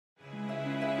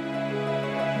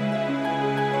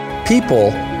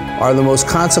people are the most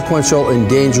consequential and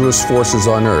dangerous forces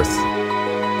on earth.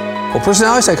 Well,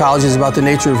 personality psychology is about the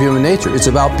nature of human nature. It's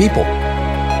about people.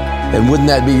 And wouldn't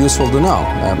that be useful to know?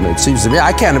 It seems to me,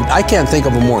 I can't think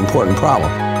of a more important problem.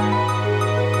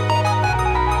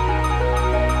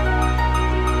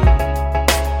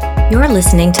 You're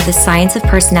listening to the Science of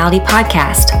Personality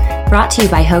podcast, brought to you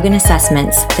by Hogan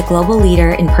Assessments, the global leader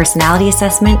in personality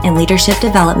assessment and leadership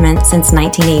development since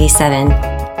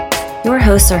 1987. Your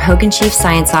hosts are Hogan Chief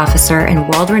Science Officer and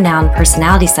world-renowned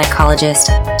personality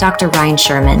psychologist, Dr. Ryne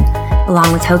Sherman,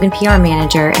 along with Hogan PR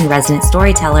Manager and resident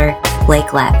storyteller, Blake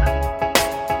Lepp.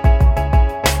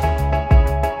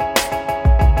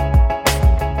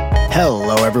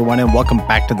 Hello, everyone, and welcome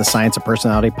back to the Science of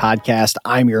Personality podcast.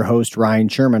 I'm your host, Ryne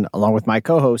Sherman, along with my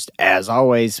co-host, as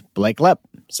always, Blake Lepp.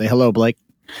 Say hello, Blake.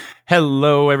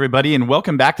 Hello, everybody, and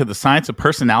welcome back to the Science of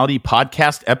Personality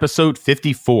podcast, episode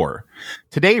 54.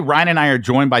 Today, Ryne and I are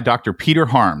joined by Dr. Peter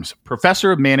Harms,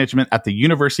 professor of management at the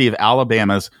University of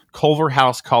Alabama's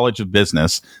Culverhouse College of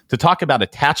Business, to talk about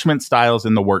attachment styles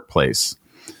in the workplace.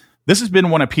 This has been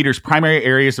one of Peter's primary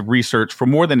areas of research for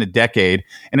more than a decade,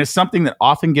 and is something that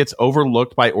often gets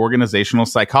overlooked by organizational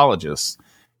psychologists.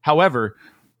 However,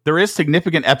 there is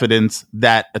significant evidence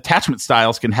that attachment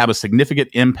styles can have a significant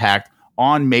impact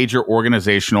on major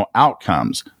organizational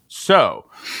outcomes. So,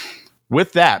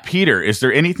 with that, Peter, is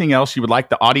there anything else you would like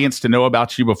the audience to know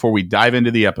about you before we dive into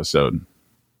the episode?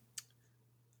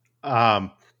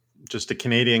 Just a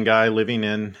Canadian guy living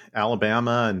in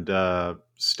Alabama and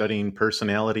studying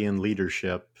personality and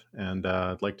leadership. And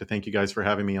I'd like to thank you guys for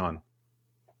having me on.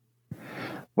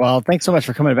 Well, thanks so much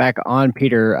for coming back on,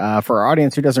 Peter. For our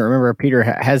audience who doesn't remember, Peter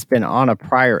has been on a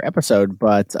prior episode,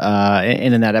 but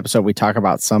in that episode, we talk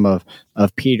about some of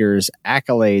Peter's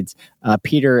accolades.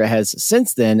 Peter has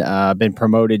since then been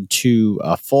promoted to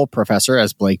a full professor,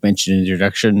 as Blake mentioned in the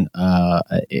introduction,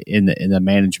 in the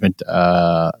management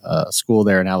school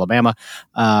there in Alabama,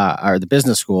 or the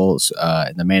business schools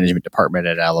in the management department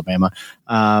at Alabama.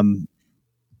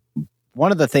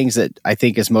 One of the things that I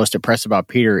think is most impressive about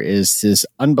Peter is his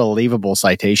unbelievable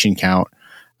citation count.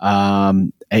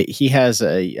 He has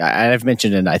I've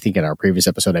mentioned, and I think in our previous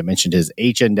episode, I mentioned his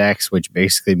H index, which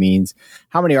basically means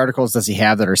how many articles does he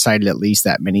have that are cited at least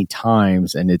that many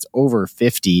times. And it's over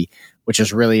 50, which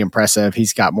is really impressive.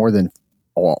 He's got more than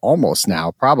almost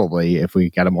now, probably, if we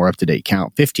got a more up-to-date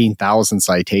count, 15,000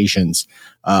 citations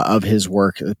of his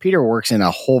work. Peter works in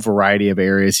a whole variety of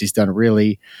areas. He's done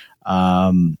really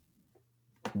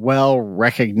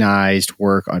well-recognized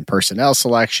work on personnel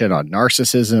selection, on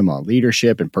narcissism, on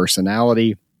leadership and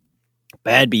personality,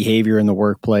 bad behavior in the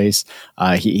workplace.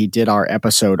 He did our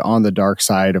episode on the dark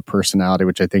side of personality,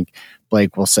 which I think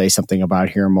Blake will say something about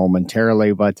here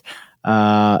momentarily. But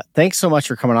thanks so much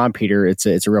for coming on, Peter. It's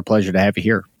a real pleasure to have you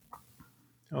here.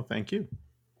 Oh, thank you.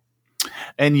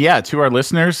 And yeah, to our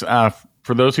listeners,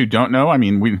 for those who don't know, I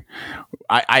mean,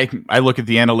 I look at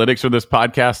the analytics for this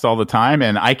podcast all the time,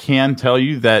 and I can tell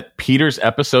you that Peter's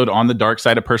episode on the dark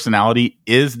side of personality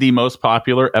is the most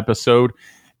popular episode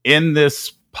in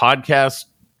this podcast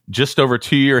just over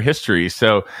 2-year history.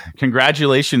 So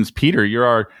congratulations, Peter.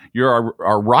 You're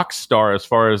our rock star as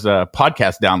far as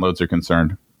podcast downloads are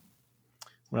concerned.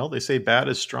 Well, they say bad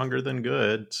is stronger than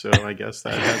good, so I guess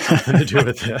that had something to do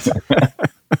with it.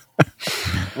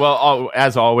 Well,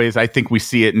 as always, I think we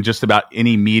see it in just about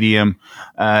any medium,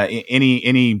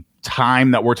 any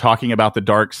time that we're talking about the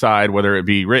dark side, whether it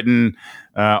be written,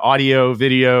 audio,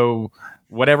 video,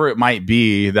 whatever it might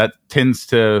be, that tends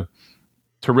to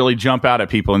really jump out at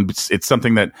people. And it's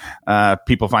something that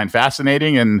people find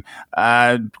fascinating. And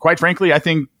quite frankly, I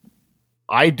think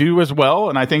I do as well.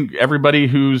 And I think everybody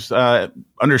who's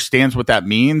understands what that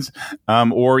means,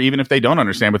 or even if they don't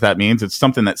understand what that means, it's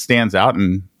something that stands out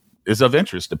and is of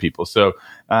interest to people. So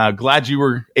glad you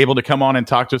were able to come on and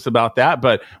talk to us about that.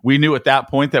 But we knew at that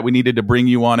point that we needed to bring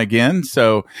you on again.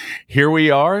 So here we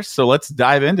are. So let's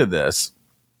dive into this.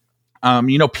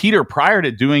 Peter, prior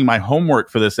to doing my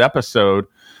homework for this episode,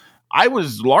 I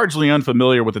was largely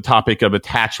unfamiliar with the topic of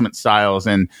attachment styles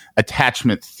and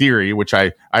attachment theory, which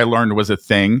I learned was a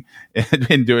thing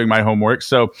in doing my homework.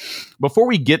 So before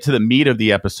we get to the meat of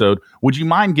the episode, would you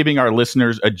mind giving our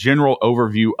listeners a general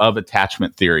overview of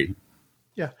attachment theory?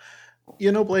 Yeah.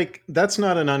 Blake, that's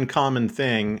not an uncommon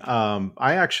thing.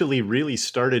 I actually really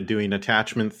started doing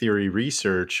attachment theory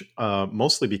research,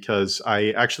 mostly because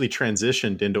I actually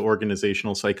transitioned into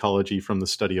organizational psychology from the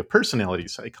study of personality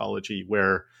psychology,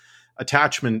 where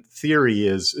attachment theory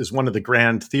is one of the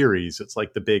grand theories. It's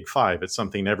like the big five. It's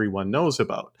something everyone knows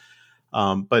about.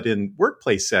 But in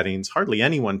workplace settings, hardly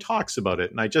anyone talks about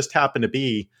it. And I just happen to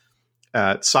be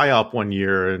at PSYOP one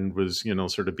year and was,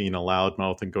 sort of being a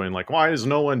loudmouth and going like, why does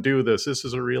no one do this? This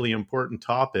is a really important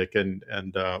topic. And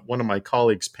one of my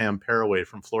colleagues, Pam Paraway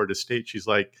from Florida State, she's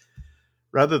like,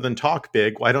 rather than talk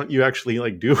big, why don't you actually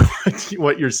like do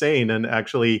what you're saying and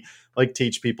actually like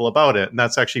teach people about it? And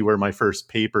that's actually where my first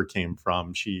paper came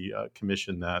from. She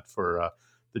commissioned that for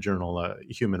the journal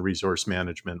Human Resource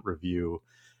Management Review,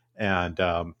 and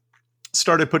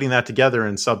started putting that together.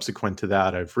 And subsequent to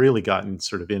that, I've really gotten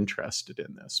sort of interested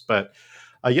in this. But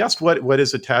you asked what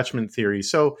is attachment theory?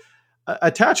 So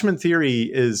attachment theory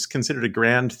is considered a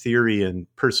grand theory in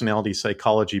personality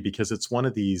psychology because it's one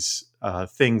of these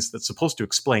things that's supposed to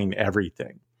explain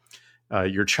everything.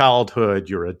 Your childhood,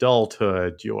 your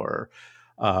adulthood, your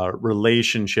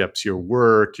relationships, your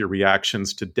work, your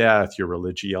reactions to death, your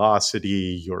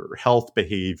religiosity, your health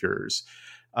behaviors,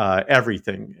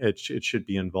 everything. It should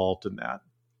be involved in that.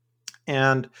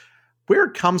 And where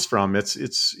it comes from,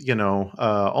 it's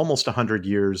almost 100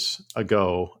 years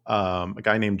ago, a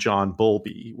guy named John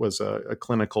Bowlby was a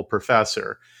clinical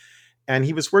professor, and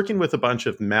he was working with a bunch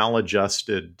of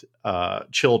maladjusted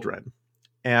children.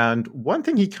 And one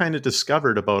thing he kind of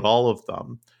discovered about all of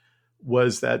them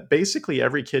was that basically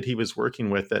every kid he was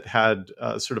working with that had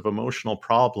sort of emotional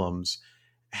problems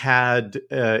had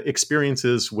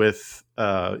experiences with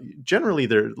generally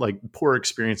they're like poor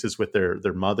experiences with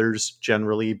their mothers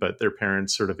generally, but their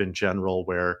parents sort of in general,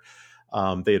 where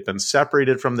they had been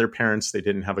separated from their parents. They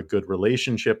didn't have a good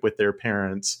relationship with their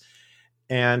parents.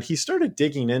 And he started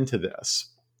digging into this.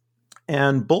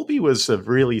 And Bowlby was a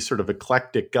really sort of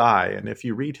eclectic guy. And if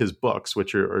you read his books,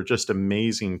 which are just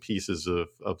amazing pieces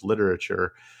of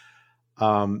literature,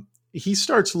 he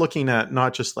starts looking at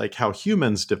not just like how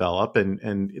humans develop,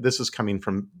 and this is coming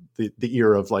from the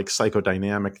era of like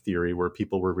psychodynamic theory, where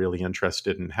people were really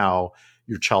interested in how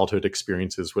your childhood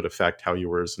experiences would affect how you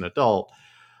were as an adult.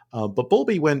 But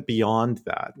Bowlby went beyond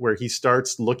that, where he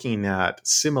starts looking at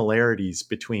similarities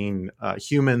between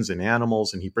humans and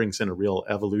animals, and he brings in a real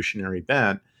evolutionary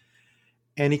bent.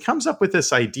 And he comes up with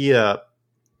this idea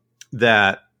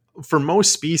that for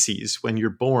most species, when you're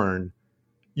born,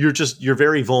 you're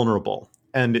very vulnerable,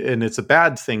 and it's a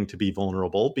bad thing to be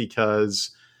vulnerable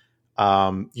because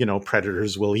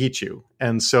predators will eat you,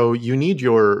 and so you need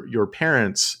your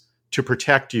parents to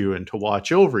protect you and to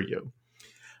watch over you.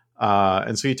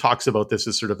 And so he talks about this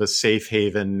as sort of a safe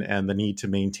haven and the need to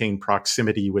maintain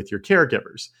proximity with your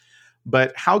caregivers.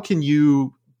 But how can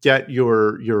you get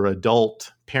your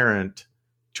adult parent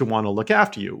to want to look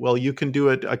after you? Well, you can do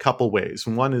it a couple ways.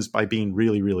 One is by being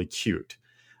really, really cute.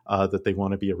 That they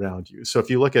want to be around you. So if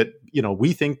you look at,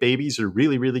 we think babies are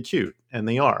really, really cute, and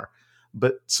they are,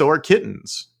 but so are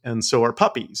kittens, and so are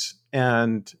puppies.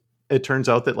 And it turns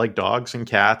out that like dogs and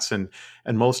cats and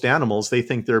most animals, they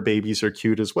think their babies are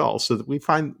cute as well. So that we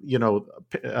find,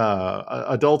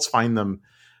 adults find them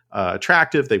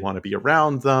attractive. They want to be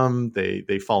around them.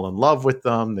 They fall in love with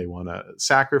them. They want to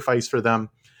sacrifice for them.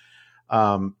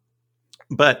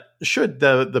 But should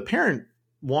the parent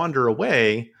wander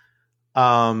away,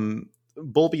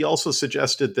 Bowlby also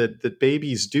suggested that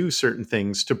babies do certain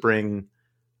things to bring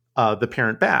the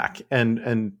parent back,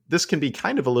 and this can be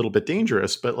kind of a little bit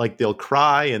dangerous. But like they'll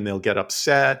cry and they'll get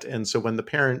upset, and so when the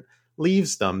parent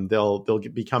leaves them, they'll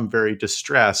become very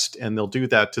distressed, and they'll do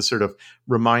that to sort of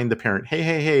remind the parent,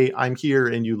 hey, I'm here,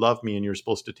 and you love me, and you're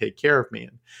supposed to take care of me,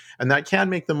 and that can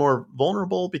make them more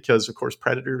vulnerable because, of course,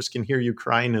 predators can hear you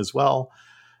crying as well.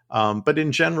 But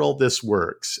in general, this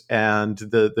works. And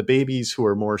the babies who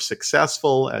are more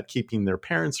successful at keeping their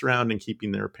parents around and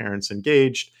keeping their parents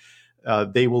engaged,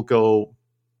 they will go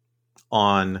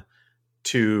on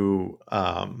to,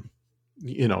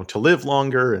 to live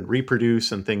longer and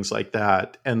reproduce and things like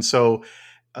that. And so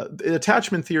the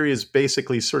attachment theory is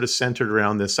basically sort of centered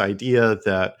around this idea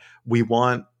that we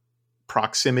want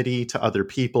proximity to other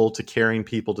people, to caring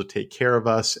people to take care of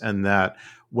us, and that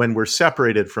when we're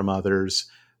separated from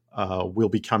others, we'll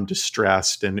become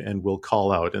distressed and we'll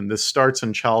call out. And this starts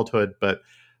in childhood, but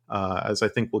as I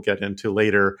think we'll get into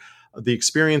later, the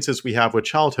experiences we have with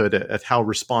childhood at how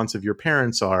responsive your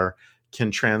parents are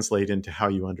can translate into how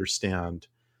you understand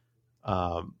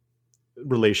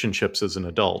relationships as an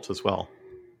adult as well.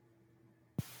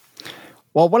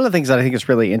 Well, one of the things that I think is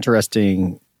really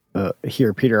interesting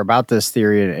here, Peter, about this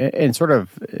theory, and sort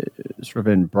of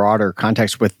in broader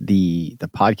context with the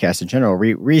podcast in general.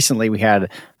 Recently, we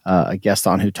had a guest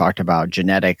on who talked about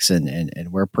genetics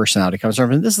and where personality comes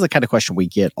from. And this is the kind of question we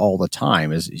get all the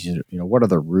time: is what are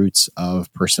the roots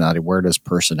of personality? Where does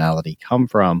personality come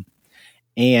from?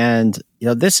 And,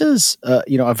 this is,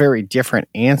 a very different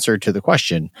answer to the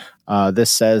question. This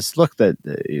says, look, that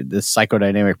this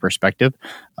psychodynamic perspective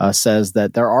says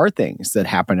that there are things that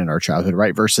happen in our childhood,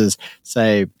 right? Versus,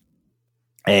 say,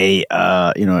 a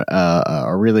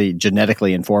really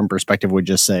genetically informed perspective would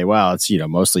just say, well, it's,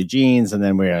 mostly genes, and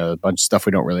then we have a bunch of stuff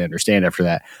we don't really understand after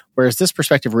that. Whereas this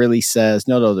perspective really says,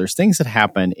 no, there's things that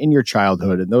happen in your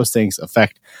childhood, and those things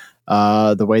affect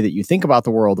the way that you think about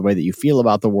the world, the way that you feel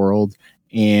about the world,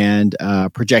 and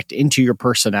project into your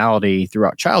personality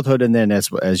throughout childhood. And then,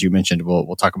 as you mentioned,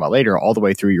 we'll talk about later, all the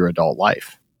way through your adult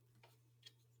life.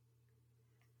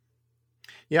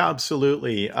 Yeah,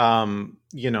 absolutely. And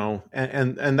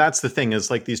that's the thing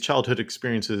is like these childhood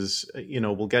experiences,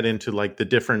 we'll get into like the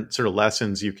different sort of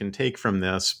lessons you can take from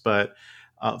this, but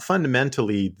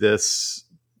fundamentally this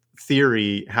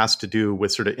theory has to do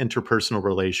with sort of interpersonal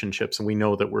relationships. And we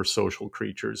know that we're social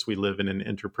creatures. We live in an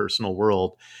interpersonal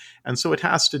world. And so it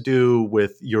has to do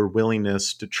with your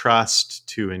willingness to trust,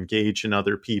 to engage in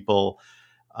other people,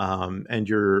 and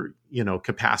your,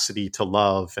 capacity to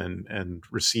love and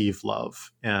receive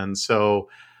love. And so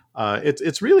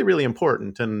it's really, really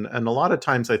important. And a lot of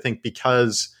times I think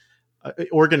because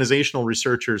organizational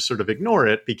researchers sort of ignore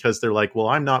it because they're like, well,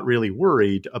 I'm not really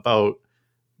worried about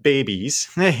babies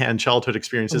and childhood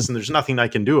experiences, and there's nothing I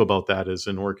can do about that as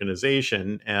an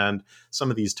organization. And some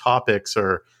of these topics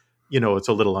are, it's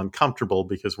a little uncomfortable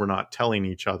because we're not telling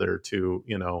each other to,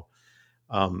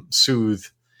 soothe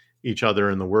each other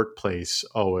in the workplace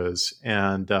always.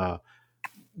 And,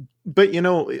 but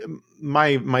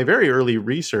my very early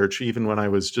research, even when I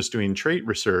was just doing trait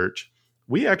research,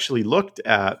 we actually looked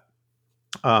at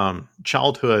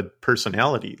childhood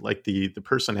personality, like the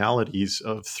personalities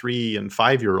of 3 and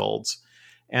 5-year-olds,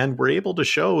 and we're able to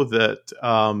show that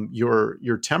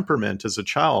your temperament as a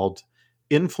child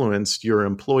influenced your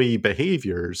employee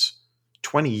behaviors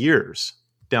 20 years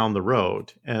down the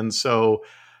road. And so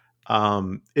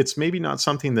it's maybe not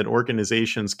something that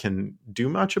organizations can do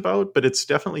much about, but it's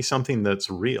definitely something that's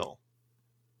real.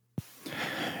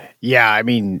 Yeah, I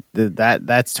mean,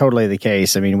 that's totally the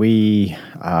case. I mean,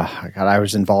 I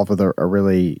was involved with a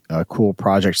really cool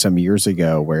project some years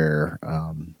ago where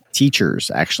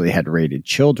teachers actually had rated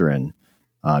children.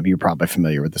 You're probably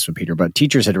familiar with this one, Peter, but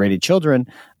teachers had rated children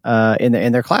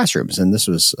in their classrooms. And this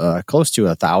was close to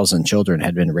 1,000 children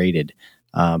had been rated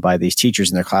by these teachers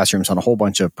in their classrooms on a whole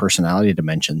bunch of personality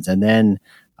dimensions. And then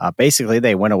basically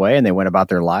they went away and they went about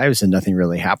their lives and nothing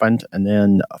really happened. And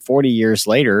then 40 years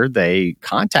later, they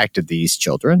contacted these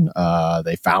children.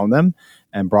 They found them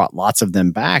and brought lots of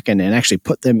them back and actually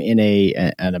put them in a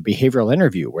behavioral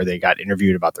interview where they got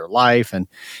interviewed about their life.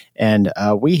 And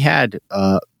we had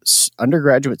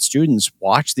undergraduate students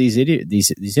watch these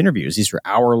interviews. These were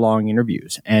hour-long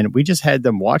interviews. And we just had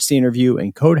them watch the interview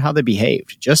and code how they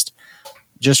behaved. Just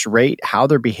rate how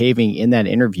they're behaving in that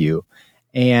interview.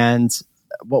 And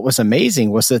what was amazing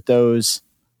was that those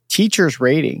teachers'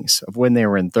 ratings of when they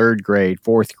were in 3rd grade,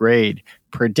 4th grade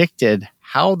predicted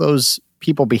how those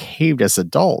people behaved as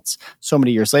adults so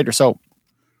many years later. So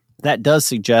that does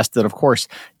suggest that, of course,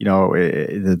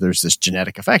 there's this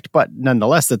genetic effect, but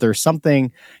nonetheless, that there's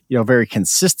something, very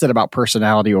consistent about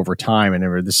personality over time.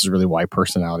 And this is really why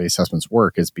personality assessments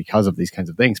work, is because of these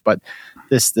kinds of things. But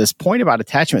this point about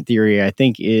attachment theory, I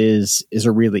think, is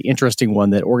a really interesting one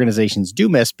that organizations do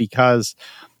miss because,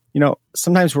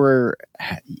 sometimes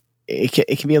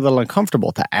it can be a little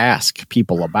uncomfortable to ask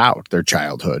people about their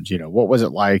childhood. What was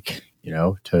it like?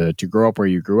 To grow up where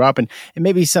you grew up. And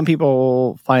maybe some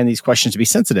people find these questions to be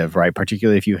sensitive, right?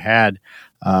 Particularly if you had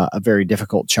a very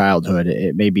difficult childhood,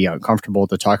 it may be uncomfortable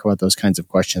to talk about those kinds of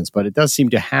questions, but it does seem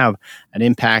to have an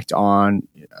impact on,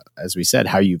 as we said,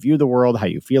 how you view the world, how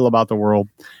you feel about the world,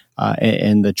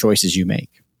 and the choices you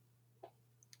make.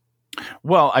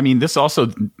 Well, I mean, this also,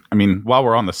 while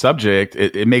we're on the subject,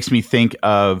 it makes me think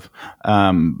of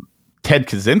Ted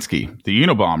Kaczynski, the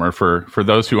Unabomber, for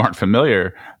those who aren't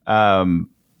familiar. I've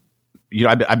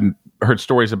heard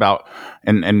stories about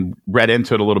and read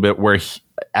into it a little bit where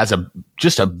as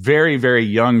just a very, very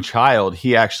young child,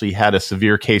 he actually had a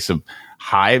severe case of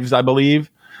hives, I believe,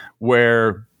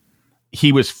 where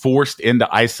he was forced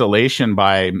into isolation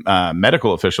by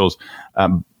medical officials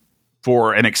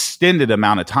for an extended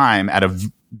amount of time at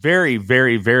a very,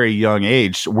 very, very young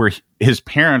age, where his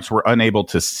parents were unable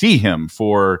to see him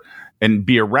and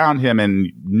be around him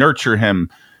and nurture him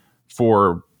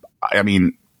for, I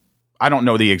don't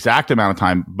know the exact amount of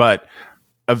time, but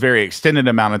a very extended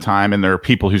amount of time. And there are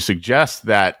people who suggest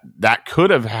that could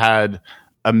have had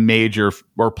a major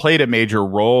or played a major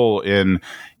role in,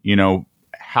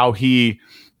 how he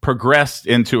progressed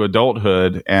into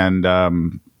adulthood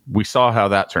and, we saw how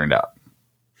that turned out.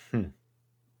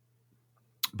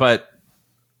 But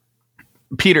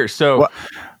Peter, so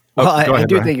I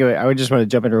do think I would just want to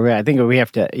jump into it. I think we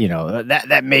have to,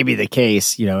 that may be the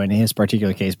case, in his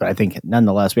particular case, but I think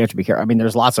nonetheless we have to be careful. I mean,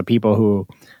 there's lots of people who,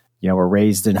 were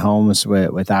raised in homes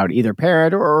without either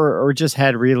parent or just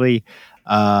had really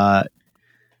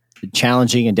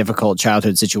challenging and difficult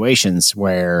childhood situations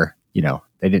where,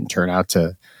 they didn't turn out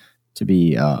to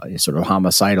be sort of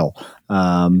homicidal.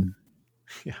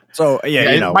 So while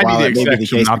it may be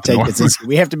the case,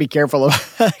 we have to be careful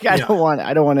of. I don't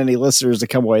want any listeners to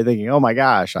come away thinking, "Oh my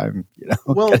gosh, I'm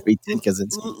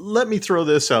Let me throw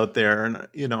this out there,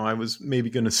 and I was maybe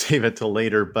going to save it till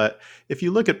later, but if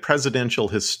you look at presidential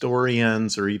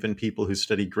historians or even people who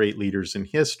study great leaders in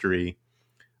history,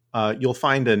 you'll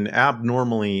find an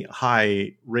abnormally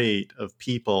high rate of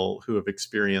people who have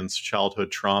experienced childhood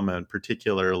trauma and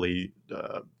particularly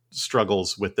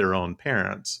struggles with their own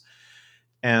parents.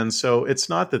 And so it's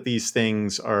not that these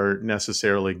things are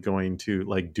necessarily going to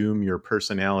doom your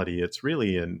personality. It's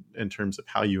really in terms of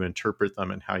how you interpret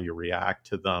them and how you react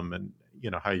to them, and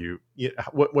how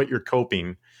what your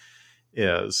coping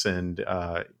is, and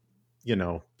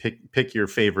pick your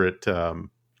favorite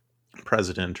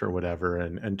president or whatever,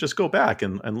 and just go back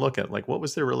and look at what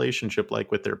was their relationship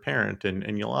like with their parent,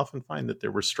 and you'll often find that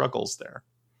there were struggles there.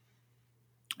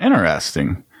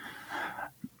 Interesting.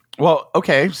 Well,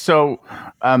 okay. So,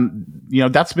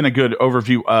 that's been a good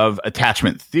overview of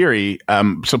attachment theory.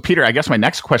 So Peter, I guess my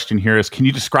next question here is, can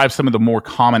you describe some of the more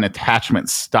common attachment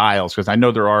styles? Because I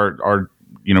know there are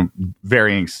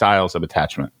varying styles of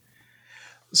attachment.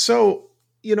 So,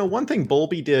 one thing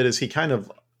Bowlby did is he kind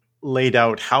of laid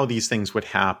out how these things would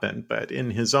happen, but in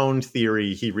his own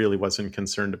theory, he really wasn't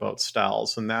concerned about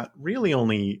styles. And that really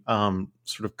only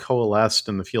sort of coalesced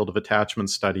in the field of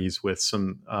attachment studies with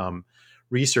some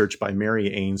research by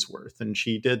Mary Ainsworth. And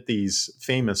she did these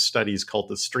famous studies called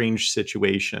the strange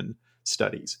situation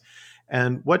studies.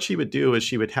 And what she would do is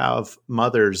she would have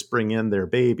mothers bring in their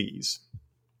babies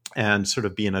and sort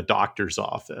of be in a doctor's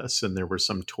office. And there were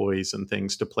some toys and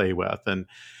things to play with. And,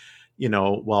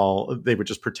 while they would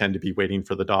just pretend to be waiting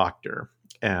for the doctor.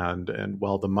 And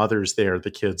while the mother's there,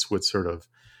 the kids would sort of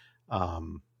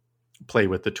play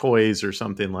with the toys or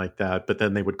something like that, but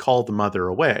then they would call the mother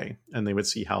away and they would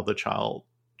see how the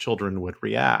children would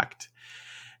react.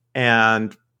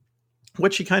 And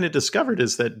what she kind of discovered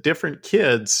is that different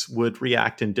kids would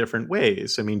react in different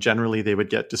ways. I mean, generally they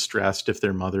would get distressed if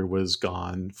their mother was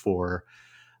gone for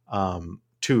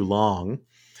too long.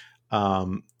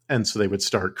 And so they would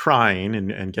start crying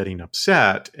and getting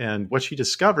upset. And what she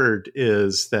discovered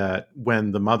is that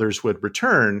when the mothers would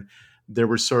return, there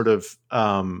were sort of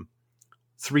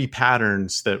three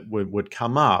patterns that would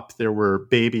come up. There were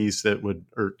babies that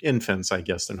or infants, I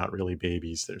guess they're not really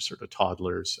babies, they're sort of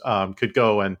toddlers, could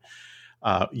go and,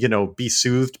 be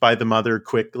soothed by the mother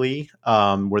quickly,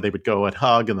 where they would go and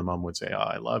hug and the mom would say, "Oh,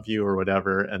 I love you," or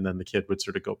whatever. And then the kid would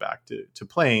sort of go back to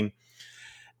playing.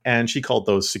 And she called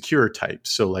those secure types.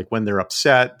 So when they're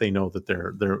upset, they know that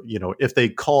they're if they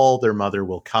call, their mother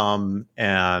will come,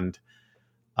 and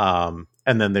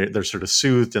then they're sort of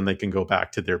soothed and they can go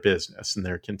back to their business and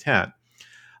they're content.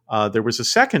 There was a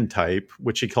second type,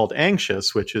 which she called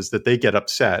anxious, which is that they get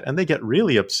upset and they get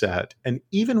really upset. And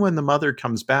even when the mother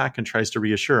comes back and tries to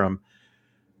reassure them,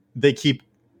 they keep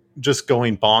just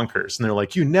going bonkers. And they're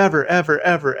like, "You never, ever,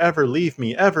 ever, ever leave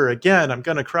me ever again. I'm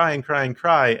going to cry and cry and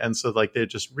cry." And so they're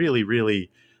just really,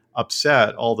 really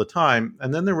upset all the time.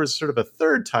 And then there was sort of a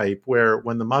third type where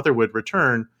when the mother would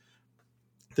return,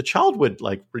 the child would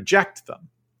reject them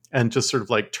and just sort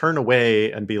of turn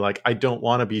away and be like, "I don't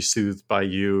want to be soothed by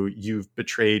you. You've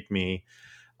betrayed me.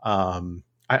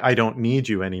 I don't need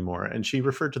you anymore." And she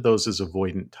referred to those as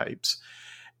avoidant types.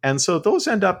 And so those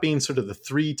end up being sort of the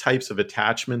three types of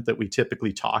attachment that we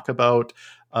typically talk about.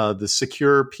 The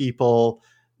secure people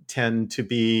tend to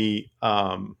be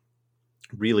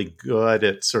really good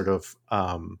at sort of,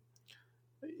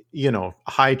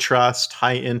 high trust,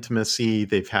 high intimacy.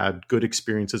 They've had good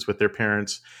experiences with their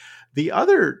parents. The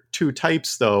other two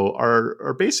types, though,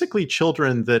 are basically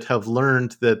children that have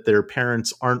learned that their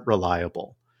parents aren't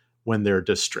reliable when they're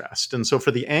distressed. And so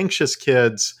for the anxious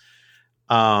kids,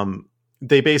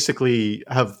 they basically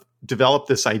have developed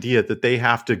this idea that they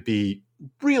have to be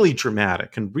really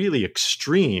dramatic and really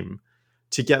extreme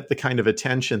to get the kind of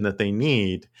attention that they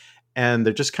need. And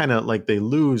they're just kind of they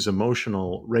lose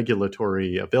emotional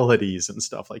regulatory abilities and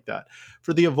stuff like that.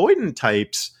 For the avoidant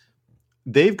types,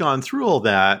 they've gone through all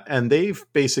that and they've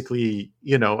basically,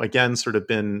 again, sort of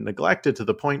been neglected to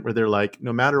the point where they're like,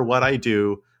 no matter what I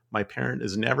do, my parent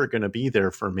is never going to be there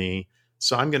for me.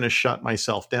 So I'm going to shut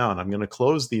myself down. I'm going to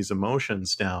close these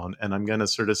emotions down. And I'm going to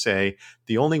sort of say,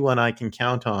 the only one I can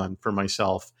count on for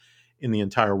myself in the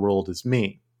entire world is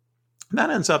me. And that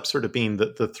ends up sort of being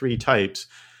the three types.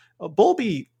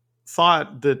 Bowlby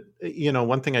thought that,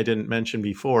 one thing I didn't mention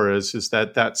before is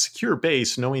that secure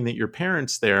base, knowing that your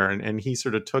parents there, and he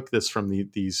sort of took this from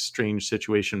these strange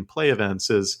situation play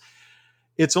events, is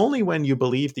it's only when you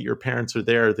believe that your parents are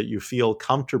there that you feel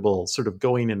comfortable sort of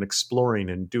going and exploring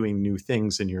and doing new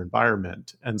things in your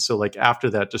environment. And so like after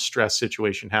that distress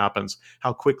situation happens,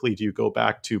 how quickly do you go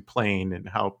back to playing, and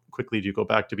how quickly do you go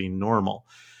back to being normal?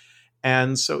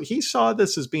 And so he saw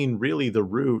this as being really the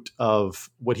root of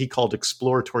what he called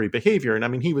exploratory behavior. And I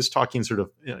mean, he was talking sort of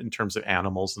in terms of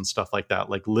animals and stuff like that,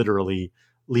 like literally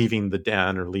leaving the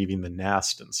den or leaving the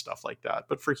nest and stuff like that.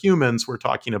 But for humans, we're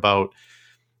talking about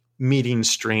meeting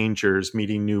strangers,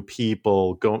 meeting new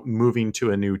people, moving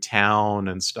to a new town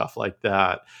and stuff like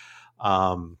that.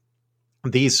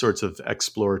 These sorts of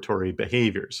exploratory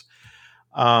behaviors.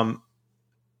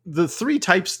 The three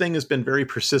types thing has been very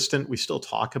persistent. We still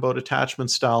talk about attachment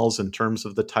styles in terms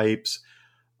of the types.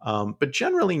 But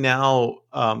generally now,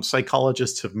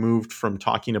 psychologists have moved from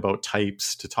talking about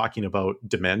types to talking about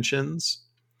dimensions.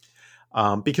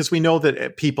 Because we know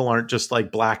that people aren't just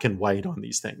like black and white on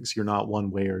these things. You're not one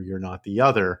way or you're not the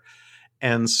other.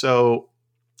 And so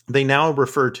they now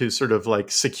refer to sort of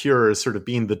like secure as sort of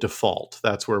being the default.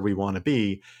 That's where we want to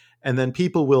be. And then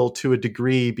people will, to a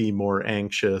degree, be more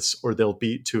anxious, or they'll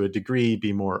be, to a degree,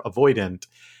 be more avoidant.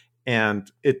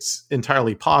 And it's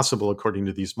entirely possible, according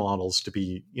to these models, to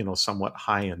be, somewhat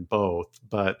high in both.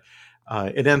 But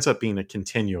it ends up being a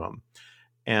continuum.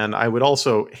 And I would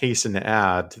also hasten to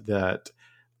add that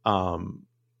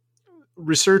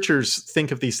researchers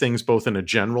think of these things both in a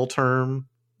general term.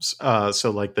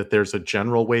 So like that there's a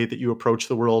general way that you approach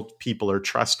the world. People are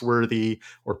trustworthy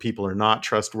or people are not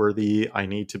trustworthy. I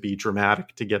need to be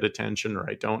dramatic to get attention, or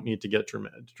I don't need to get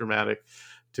dramatic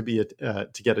to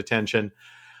get attention.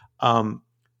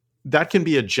 That can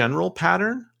be a general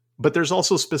pattern, but there's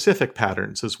also specific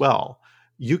patterns as well.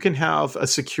 You can have a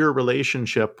secure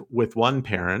relationship with one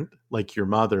parent, like your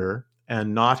mother,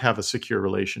 and not have a secure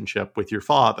relationship with your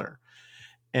father.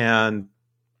 And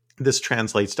this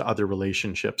translates to other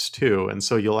relationships too. And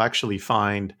so you'll actually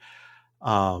find,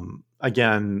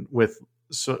 again, with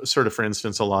sort of, for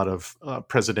instance, a lot of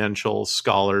presidential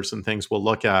scholars and things will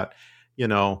look at,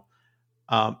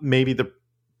 maybe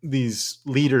these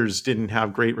leaders didn't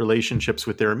have great relationships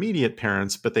with their immediate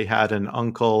parents, but they had an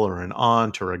uncle or an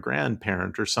aunt or a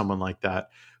grandparent or someone like that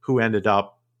who ended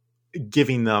up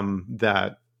giving them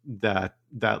that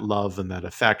love and that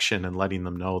affection and letting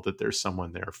them know that there's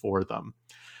someone there for them.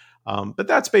 But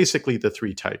that's basically the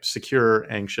three types: secure,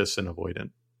 anxious, and avoidant.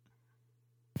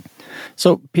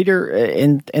 So, Peter,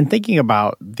 in thinking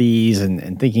about these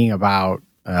and thinking about,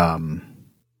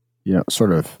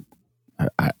 sort of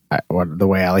the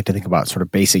way I like to think about sort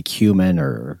of basic human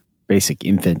or basic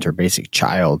infant or basic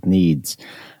child needs,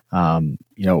 when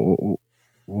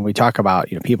we talk about,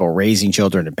 people raising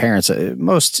children and parents,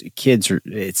 most kids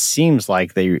it seems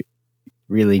like they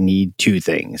really need two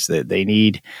things. That they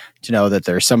need to know that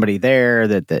there's somebody there,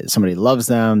 that somebody loves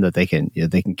them, that they can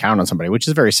count on somebody, which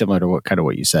is very similar to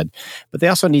what you said. But they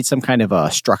also need some kind of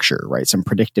a structure, right? Some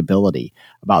predictability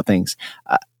about things.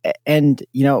 And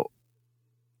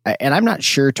I'm not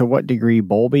sure to what degree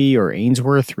Bowlby or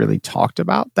Ainsworth really talked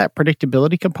about that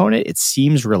predictability component. It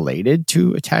seems related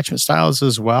to attachment styles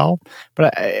as well,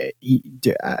 but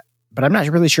I'm not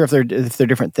really sure if they're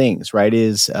different things, right?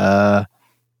 Is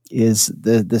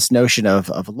this notion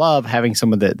of love, having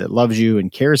someone that loves you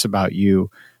and cares about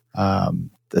you,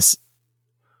 this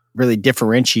really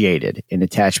differentiated in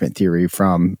attachment theory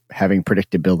from having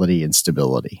predictability and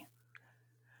stability?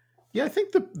 Yeah, I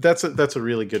think that's a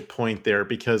really good point there,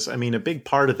 because I mean, a big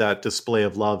part of that display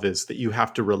of love is that you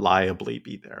have to reliably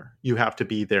be there. You have to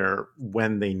be there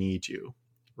when they need you,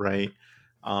 right?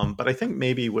 But I think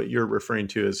maybe what you're referring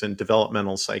to is in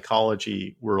developmental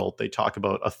psychology world, they talk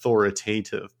about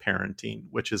authoritative parenting,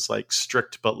 which is like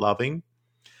strict but loving.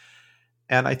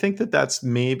 And I think that's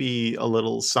maybe a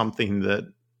little something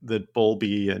that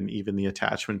Bowlby and even the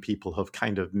attachment people have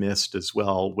kind of missed as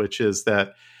well, which is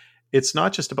that it's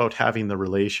not just about having the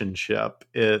relationship.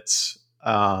 It's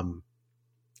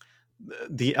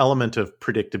the element of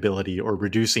predictability or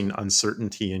reducing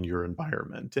uncertainty in your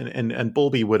environment. And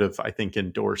Bowlby would have, I think,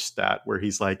 endorsed that, where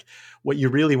he's like, what you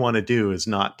really want to do is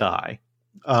not die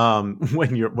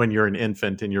when you're an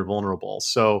infant and you're vulnerable.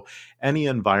 So any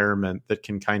environment that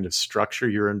can kind of structure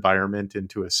your environment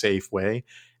into a safe way,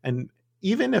 and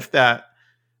even if that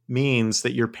means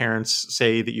that your parents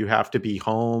say that you have to be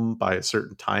home by a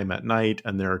certain time at night,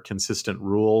 and there are consistent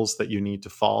rules that you need to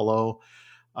follow.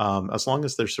 As long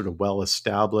as they're sort of well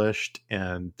established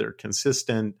and they're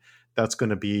consistent, that's going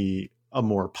to be a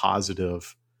more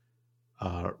positive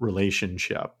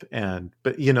relationship.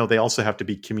 But they also have to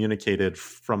be communicated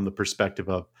from the perspective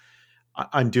of,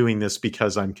 I'm doing this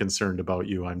because I'm concerned about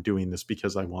you. I'm doing this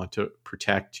because I want to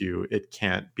protect you. It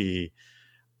can't be,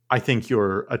 I think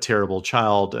you're a terrible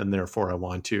child and therefore I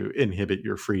want to inhibit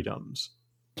your freedoms.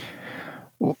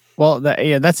 Well,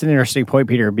 that's an interesting point,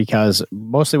 Peter, because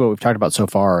mostly what we've talked about so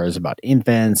far is about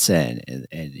infants and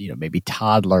maybe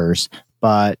toddlers.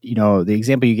 But, the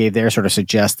example you gave there sort of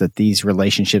suggests that these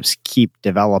relationships keep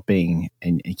developing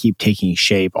and keep taking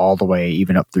shape all the way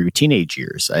even up through teenage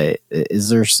years. Is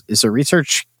there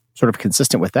research sort of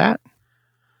consistent with that?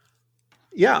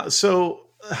 Yeah. So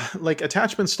like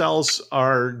attachment styles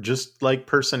are just like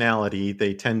personality.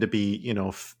 They tend to be,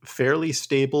 fairly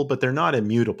stable, but they're not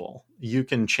immutable. You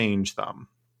can change them.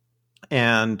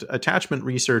 And attachment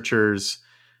researchers,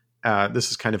 this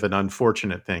is kind of an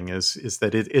unfortunate thing, is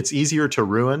that it's easier to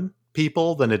ruin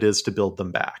people than it is to build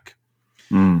them back.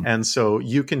 And so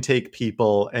you can take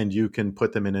people and you can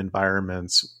put them in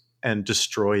environments and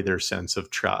destroy their sense of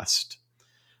trust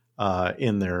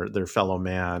in their fellow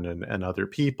man and other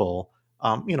people,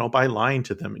 by lying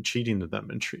to them and cheating to them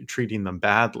and treating them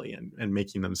badly and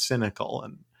making them cynical.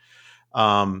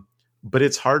 But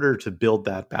it's harder to build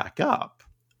that back up.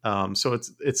 So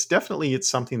it's definitely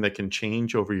something that can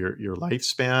change over your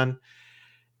lifespan.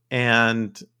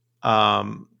 And,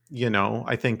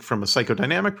 I think from a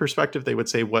psychodynamic perspective, they would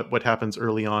say what happens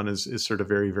early on is sort of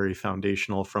very, very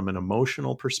foundational from an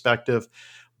emotional perspective.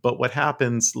 But what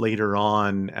happens later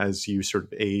on as you sort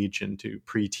of age into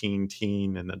preteen,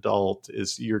 teen, and adult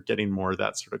is you're getting more of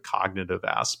that sort of cognitive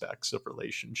aspects of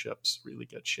relationships really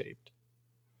get shaped.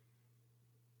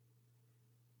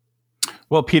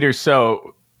 Well, Peter,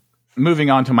 so moving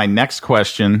on to my next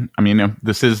question. I mean,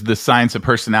 this is the Science of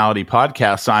Personality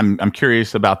podcast, so I'm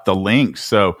curious about the links.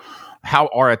 So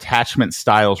how are attachment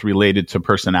styles related to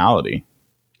personality?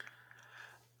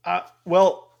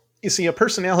 Well, you see, a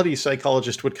personality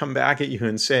psychologist would come back at you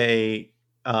and say,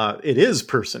 it is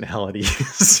personality,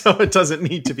 so it doesn't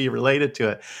need to be related to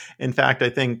it. In fact, I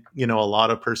think, a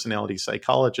lot of personality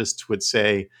psychologists would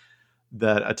say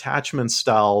that attachment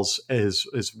styles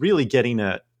is really getting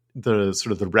at the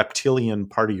sort of the reptilian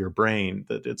part of your brain,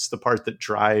 that it's the part that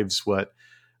drives what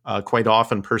quite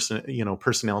often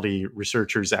personality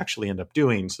researchers actually end up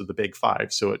doing. So the big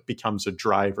five. So it becomes a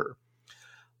driver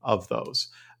of those.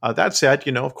 That said,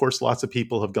 of course, lots of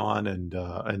people have gone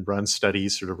and run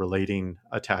studies sort of relating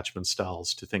attachment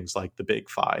styles to things like the big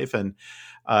five. And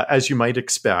as you might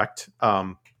expect,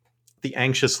 the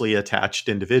anxiously attached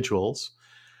individuals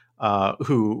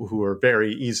who are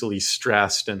very easily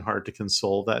stressed and hard to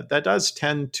console, that does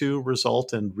tend to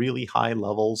result in really high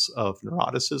levels of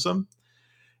neuroticism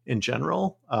in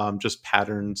general, just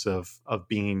patterns of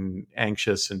being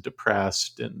anxious and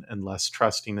depressed and less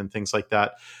trusting and things like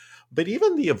that. But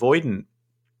even the avoidant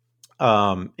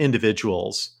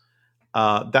individuals,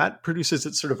 that produces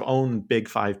its sort of own big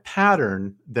five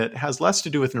pattern that has less to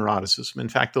do with neuroticism. In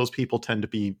fact, those people tend to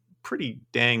be pretty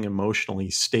dang emotionally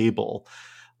stable,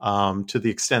 to the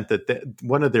extent that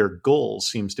one of their goals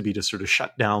seems to be to sort of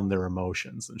shut down their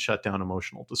emotions and shut down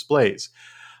emotional displays.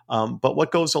 But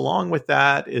what goes along with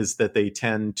that is that they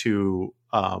tend to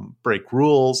break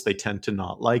rules. They tend to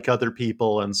not like other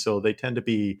people. And so they tend to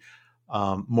be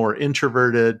more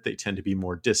introverted. They tend to be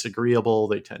more disagreeable.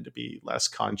 They tend to be less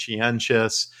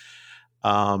conscientious.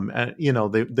 And,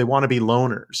 they want to be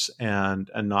loners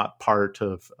and not part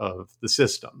of the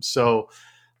system. So,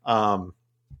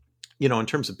 in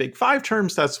terms of big five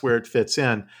terms, that's where it fits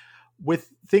in.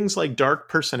 With things like dark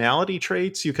personality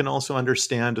traits, you can also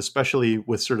understand, especially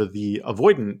with sort of the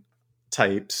avoidant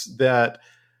types, that,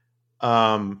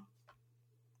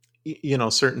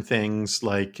 certain things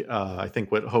like I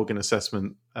think what Hogan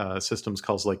Assessment Systems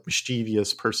calls like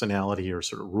mischievous personality or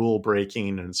sort of rule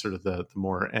breaking and sort of the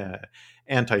more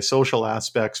antisocial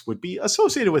aspects would be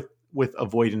associated with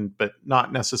avoidant, but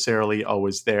not necessarily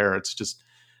always there. It's just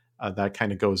that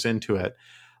kind of goes into it.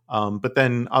 But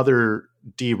then other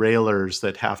derailers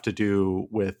that have to do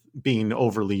with being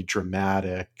overly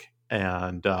dramatic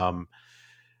and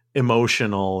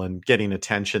emotional and getting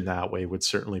attention that way would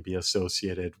certainly be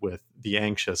associated with the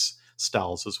anxious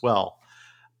styles as well.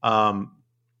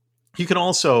 You can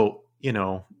also,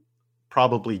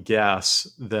 probably guess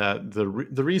that the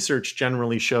research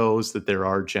generally shows that there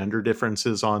are gender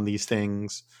differences on these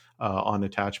things, on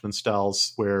attachment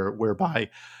styles, whereby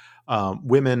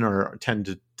Women tend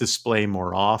to display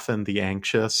more often the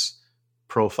anxious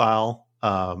profile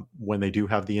when they do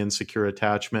have the insecure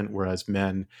attachment, whereas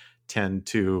men tend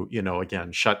to,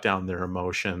 again, shut down their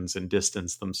emotions and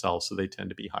distance themselves. So they tend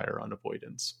to be higher on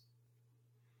avoidance.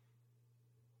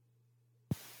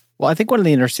 Well, I think one of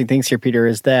the interesting things here, Peter,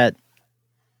 is that,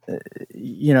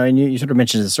 and you sort of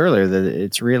mentioned this earlier, that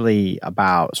it's really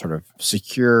about sort of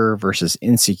secure versus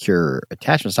insecure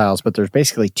attachment styles, but there's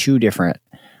basically two different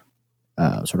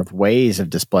sort of ways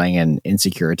of displaying an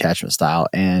insecure attachment style.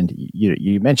 And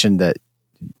you mentioned that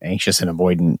anxious and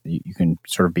avoidant, you can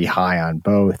sort of be high on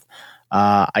both.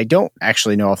 I don't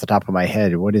actually know off the top of my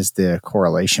head, what is the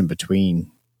correlation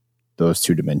between those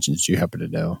two dimensions? Do you happen to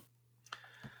know?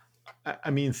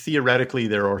 I mean, theoretically,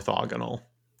 they're orthogonal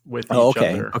with each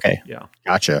other. Okay. Yeah.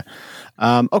 Gotcha.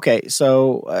 Okay.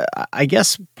 So I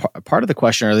guess part of the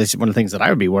question, or at least one of the things that I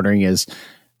would be wondering is,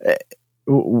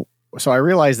 so I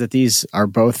realize that these are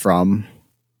both from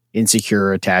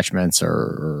insecure attachments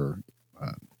or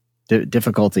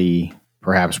difficulty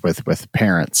perhaps with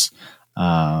parents.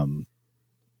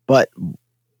 But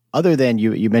other than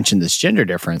you mentioned this gender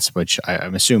difference, which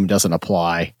I'm assuming doesn't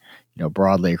apply,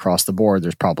 broadly across the board.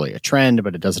 There's probably a trend,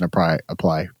 but it doesn't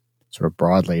apply sort of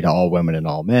broadly to all women and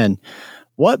all men.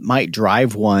 What might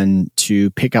drive one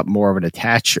to pick up more of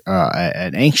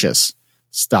an anxious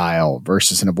style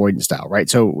versus an avoidant style, right?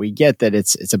 So we get that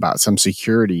it's about some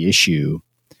security issue.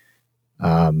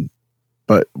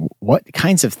 But what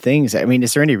kinds of things, I mean,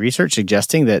 is there any research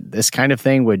suggesting that this kind of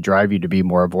thing would drive you to be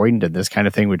more avoidant and this kind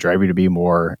of thing would drive you to be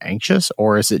more anxious?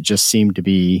 Or is it just seem to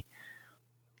be,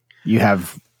 you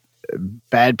have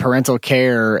bad parental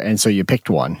care and so you picked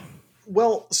one?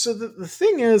 Well, so the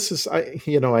thing is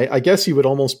I guess you would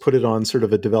almost put it on sort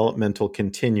of a developmental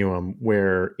continuum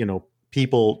where,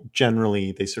 people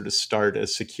generally, they sort of start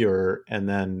as secure, and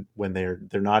then when they're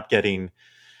not getting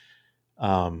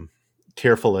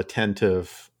careful,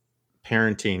 attentive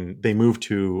parenting, they move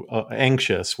to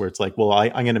anxious, where it's like, well,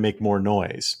 I'm going to make more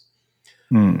noise.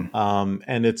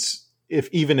 And it's,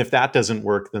 even if that doesn't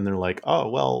work, then they're like, oh,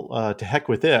 well, to heck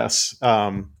with this.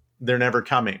 They're never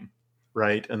coming.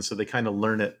 Right. And so they kind of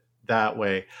learn it that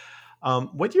way.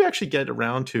 What you actually get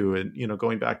around to, and,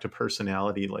 going back to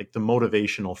personality, like the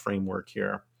motivational framework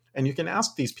here, and you can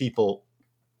ask these people,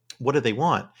 what do they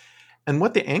want? And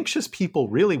what the anxious people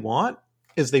really want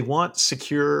is they want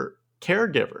secure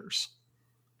caregivers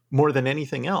more than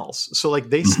anything else. So like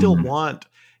they still want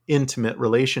intimate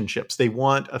relationships. They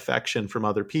want affection from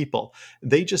other people.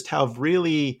 They just have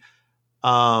really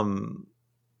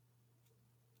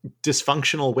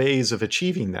dysfunctional ways of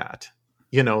achieving that,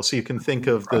 so you can think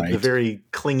of the very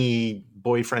clingy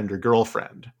boyfriend or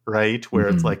girlfriend, right? Where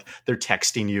it's like they're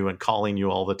texting you and calling you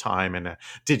all the time. And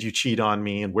did you cheat on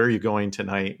me? And where are you going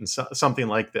tonight? And something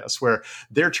like this, where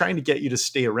they're trying to get you to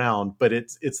stay around, but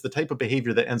it's the type of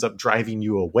behavior that ends up driving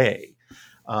you away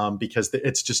because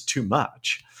it's just too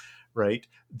much, right?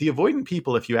 The avoidant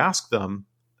people, if you ask them,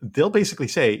 they'll basically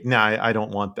say, no, I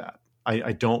don't want that.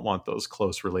 I don't want those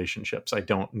close relationships. I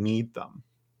don't need them.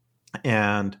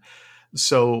 And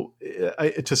so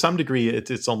to some degree,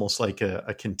 it's almost like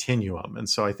a continuum. And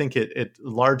so I think it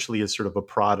largely is sort of a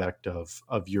product of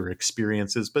your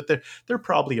experiences, but there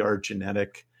probably are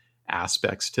genetic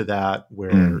aspects to that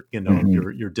where,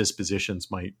 your dispositions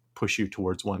might push you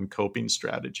towards one coping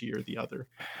strategy or the other.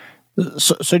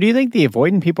 So do you think the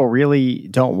avoidant people really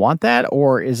don't want that?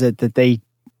 Or is it that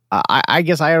I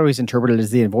guess I always interpret it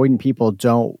as the avoidant people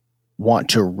don't want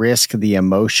to risk the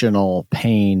emotional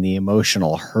pain, the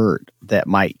emotional hurt that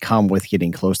might come with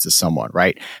getting close to someone,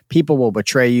 right? People will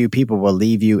betray you. People will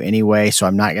leave you anyway. So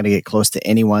I'm not going to get close to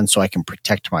anyone so I can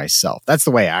protect myself. That's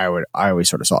the way I always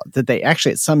sort of saw it, that they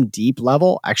actually at some deep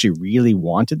level actually really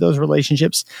wanted those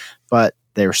relationships, but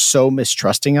they're so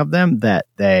mistrusting of them that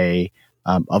they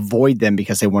avoid them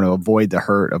because they want to avoid the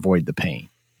hurt, avoid the pain.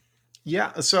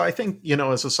 Yeah. So I think,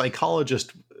 as a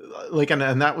psychologist,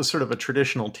 and that was sort of a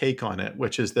traditional take on it,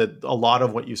 which is that a lot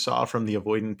of what you saw from the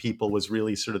avoidant people was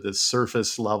really sort of this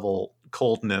surface level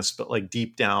coldness, but like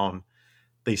deep down,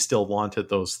 they still wanted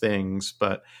those things.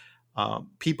 But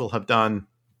people have done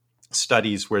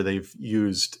studies where they've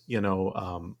used,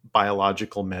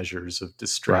 biological measures of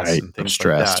distress and things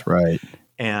like that. Right.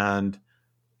 And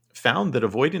found that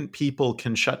avoidant people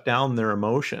can shut down their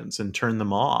emotions and turn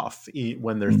them off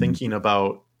when they're thinking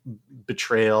about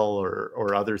betrayal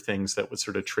or other things that would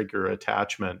sort of trigger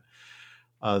attachment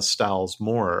styles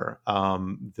more,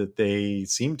 that they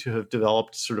seem to have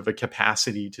developed sort of a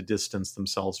capacity to distance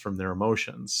themselves from their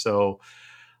emotions. So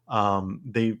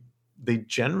they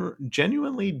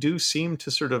genuinely do seem to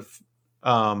sort of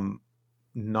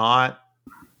not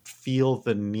feel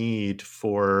the need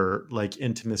for like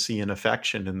intimacy and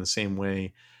affection in the same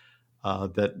way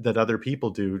that other people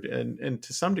do, and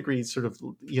to some degree, sort of,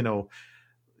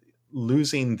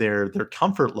 losing their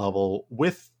comfort level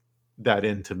with that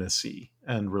intimacy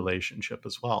and relationship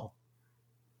as well.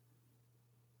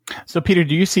 So, Peter,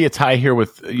 do you see a tie here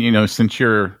with, since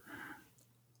you're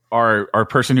our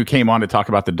person who came on to talk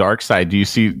about the dark side, do you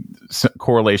see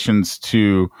correlations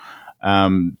to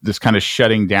this kind of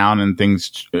shutting down and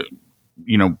things,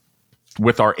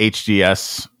 with our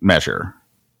HDS measure?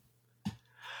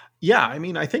 Yeah, I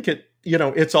mean, I think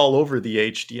it's all over the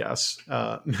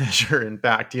HDS measure. In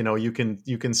fact, you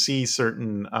can see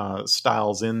certain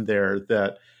styles in there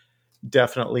that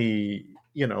definitely,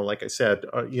 like I said,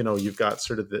 you've got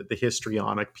sort of the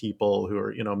histrionic people who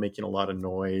are, making a lot of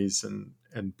noise and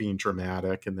being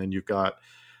dramatic. And then you've got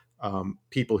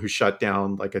people who shut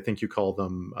down, like I think you call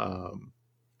them,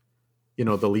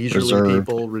 the leisurely Reserved.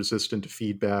 people, resistant to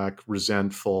feedback,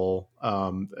 resentful,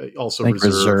 also Like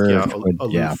reserved,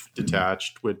 aloof, yeah.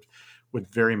 Detached would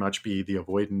very much be the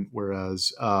avoidant.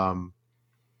 Whereas,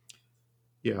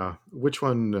 which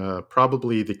one?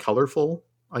 Probably the colorful,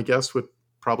 I guess, would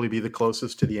probably be the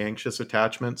closest to the anxious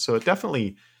attachment. So it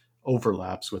definitely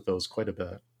overlaps with those quite a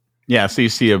bit. Yeah. So you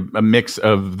see a mix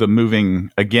of the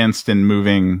moving against and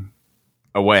moving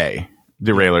away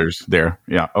derailers there.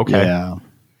 Yeah. Okay. Yeah.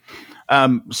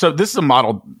 So this is a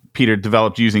model Peter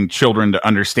developed using children to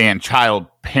understand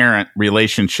child-parent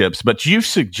relationships, but you've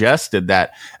suggested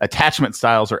that attachment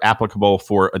styles are applicable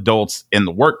for adults in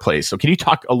the workplace. So can you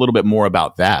talk a little bit more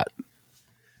about that?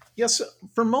 Yes,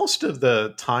 for most of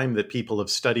the time that people have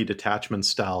studied attachment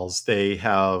styles, they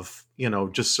have,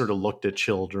 just sort of looked at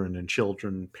children and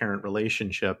children-parent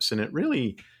relationships. And it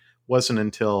really wasn't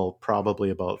until probably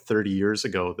about 30 years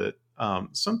ago that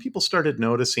some people started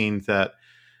noticing that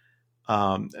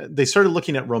they started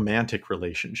looking at romantic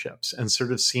relationships and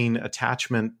sort of seeing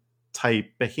attachment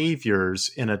type behaviors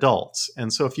in adults.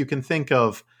 And so if you can think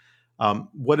of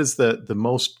what is the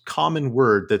most common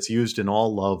word that's used in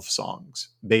all love songs?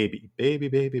 Baby, baby,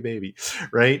 baby, baby,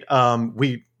 right?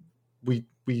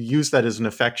 We use that as an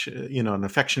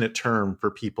affectionate term for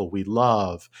people we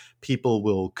love. People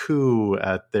will coo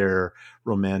at their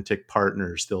romantic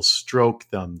partners. They'll stroke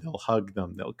them. They'll hug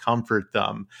them. They'll comfort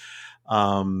them.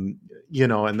 And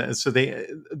so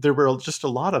there were just a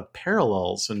lot of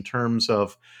parallels in terms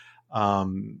of,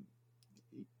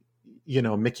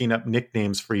 making up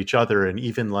nicknames for each other, and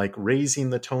even like raising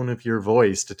the tone of your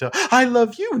voice to tell, I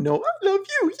love you. No, I love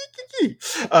you.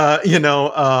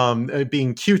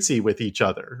 Being cutesy with each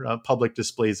other, public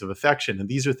displays of affection. And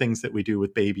these are things that we do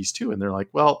with babies too. And they're like,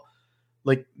 well,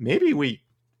 like maybe we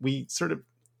sort of,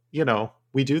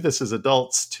 we do this as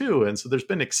adults too. And so there's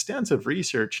been extensive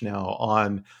research now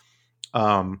on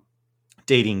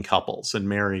dating couples and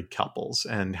married couples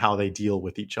and how they deal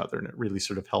with each other. And it really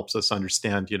sort of helps us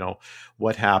understand,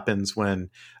 what happens when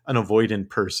an avoidant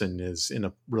person is in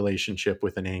a relationship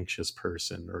with an anxious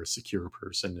person, or a secure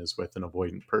person is with an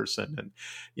avoidant person, and,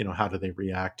 how do they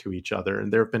react to each other?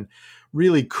 And there have been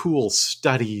really cool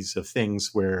studies of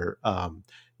things where,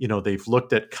 they've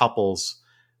looked at couples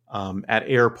at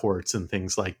airports and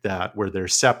things like that, where they're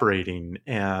separating,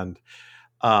 and,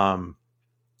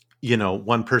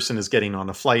 one person is getting on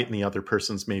a flight and the other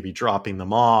person's maybe dropping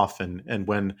them off. And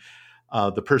when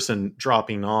the person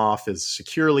dropping off is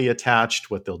securely attached,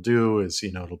 what they'll do is,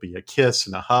 it'll be a kiss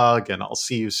and a hug and I'll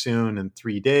see you soon in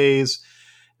 3 days.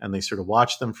 And they sort of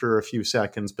watch them for a few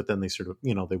seconds, but then they sort of,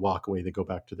 they walk away, they go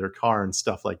back to their car and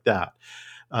stuff like that.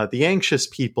 The anxious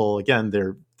people, again,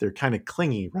 they're kind of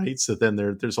clingy, right? So then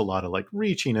there's a lot of like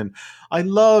reaching and I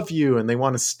love you, and they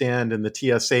want to stand in the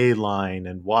TSA line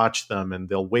and watch them, and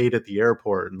they'll wait at the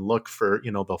airport and look for,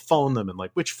 they'll phone them and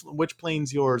like, which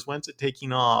plane's yours? When's it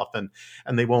taking off? And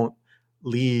they won't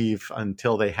leave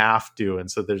until they have to.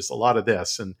 And so there's a lot of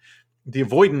this, and the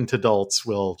avoidant adults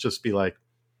will just be like,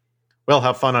 well,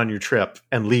 have fun on your trip,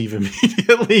 and leave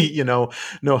immediately,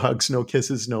 no hugs, no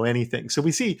kisses, no anything. So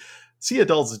we see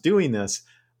adults doing this.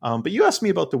 But you asked me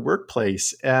about the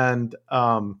workplace, and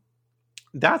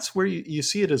that's where you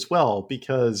see it as well,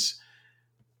 because,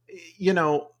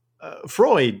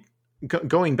 Freud,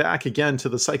 going back again to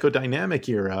the psychodynamic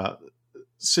era,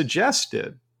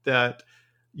 suggested that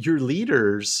your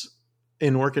leaders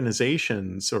in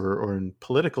organizations or in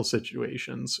political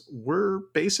situations were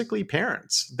basically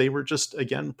parents. They were just,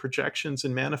 again, projections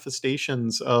and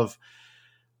manifestations of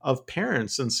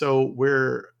parents. And so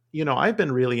where, I've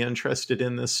been really interested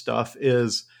in this stuff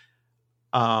is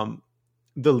the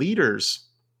leaders'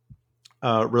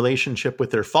 relationship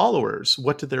with their followers.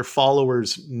 What do their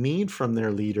followers need from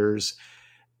their leaders?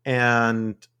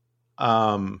 And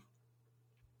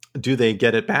do they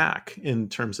get it back in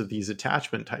terms of these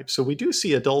attachment types? So we do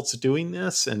see adults doing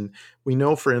this. And we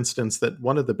know, for instance, that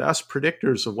one of the best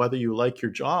predictors of whether you like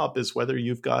your job is whether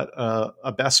you've got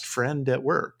a best friend at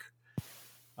work,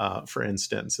 for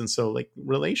instance. And so like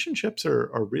relationships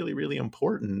are really, really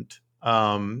important.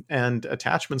 And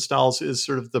attachment styles is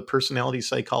sort of the personality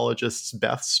psychologist's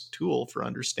best tool for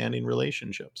understanding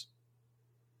relationships.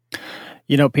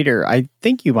 Peter, I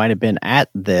think you might have been at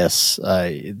this.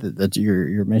 That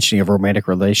you're mentioning of romantic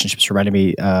relationships reminded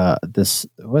me. This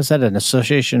was at an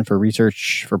Association for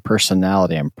Research for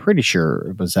Personality. I'm pretty sure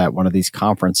it was at one of these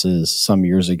conferences some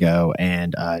years ago,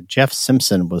 and Jeff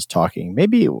Simpson was talking.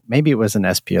 Maybe it was an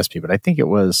SPSP, but I think it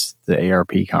was the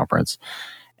ARP conference.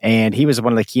 And he was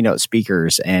one of the keynote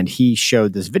speakers, and he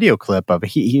showed this video clip of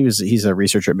he's a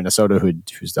researcher at Minnesota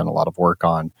who's done a lot of work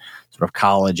on sort of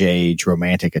college age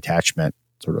romantic attachment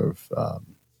sort of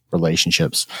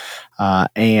relationships.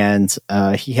 And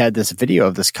he had this video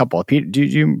of this couple. Peter, do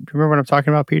you remember what I'm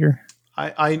talking about, Peter?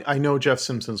 I know Jeff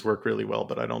Simpson's work really well,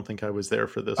 but I don't think I was there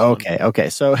for this one. Okay.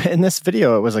 So in this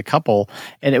video, it was a couple,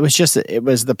 and it was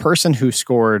the person who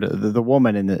scored, the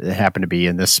woman, and it happened to be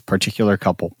in this particular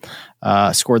couple,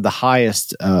 scored the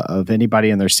highest of anybody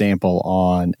in their sample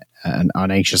on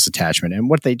anxious attachment. And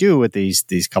what they do with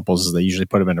these couples is they usually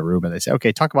put them in a room and they say,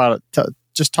 okay,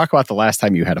 just talk about the last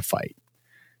time you had a fight.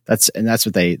 That's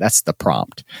the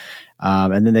prompt.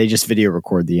 And then they just video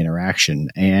record the interaction.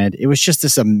 And it was just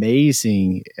this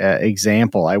amazing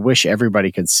example. I wish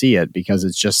everybody could see it because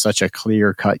it's just such a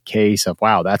clear cut case of,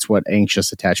 wow, that's what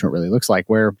anxious attachment really looks like,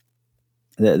 where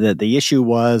the issue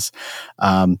was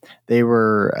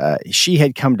she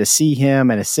had come to see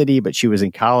him in a city, but she was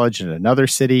in college in another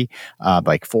city,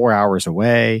 like 4 hours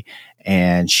away.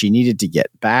 And she needed to get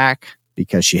back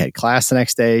because she had class the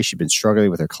next day. She'd been struggling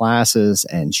with her classes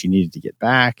and she needed to get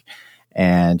back.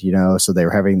 And, so they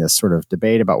were having this sort of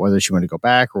debate about whether she wanted to go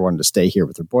back or wanted to stay here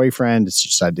with her boyfriend. She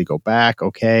decided to go back.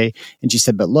 Okay. And she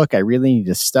said, but look, I really need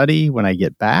to study when I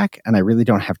get back and I really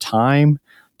don't have time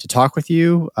to talk with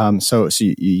you. So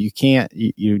you can't,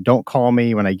 you don't call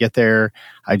me when I get there.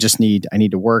 I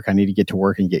need to work. I need to get to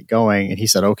work and get going. And he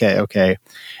said, okay.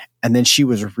 And then she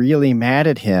was really mad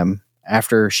at him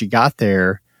after she got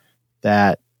there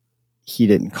that he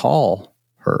didn't call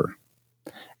her.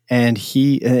 And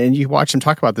you watch him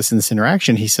talk about this in this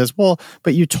interaction. He says, well,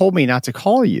 but you told me not to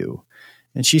call you.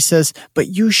 And she says, but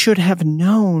you should have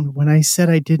known when I said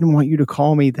I didn't want you to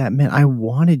call me, that meant I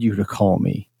wanted you to call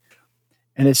me.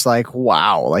 And it's like,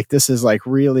 wow, like this is like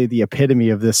really the epitome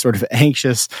of this sort of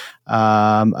anxious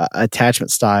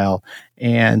attachment style.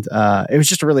 And it was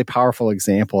just a really powerful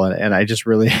example. And I just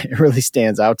it really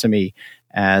stands out to me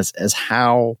as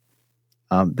how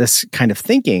this kind of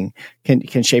thinking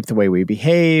can shape the way we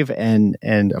behave. And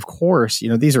of course,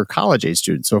 these are college age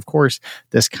students. So of course,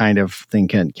 this kind of thing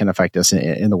can affect us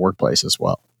in the workplace as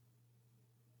well.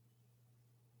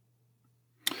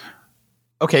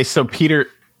 Okay. So Peter,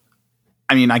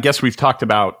 I guess we've talked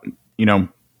about, that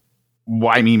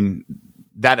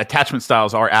attachment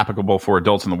styles are applicable for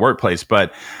adults in the workplace,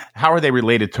 but how are they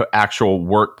related to actual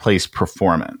workplace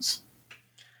performance?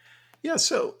 Yeah.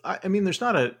 So, there's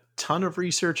not a ton of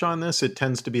research on this. It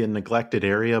tends to be a neglected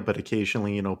area, but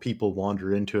occasionally, people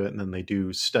wander into it and then they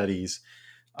do studies.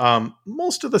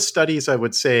 Most of the studies, I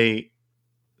would say,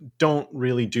 don't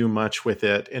really do much with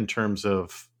it in terms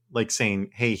of like saying,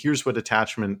 hey, here's what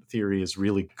attachment theory is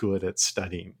really good at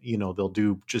studying. They'll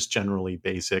do just generally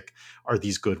basic, are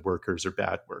these good workers or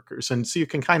bad workers? And so you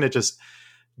can kind of just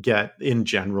get, in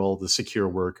general, the secure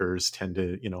workers tend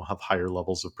to, have higher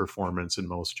levels of performance in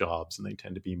most jobs and they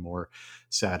tend to be more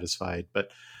satisfied. But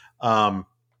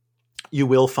you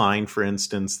will find, for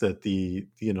instance, that the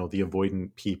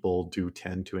avoidant people do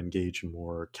tend to engage in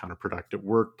more counterproductive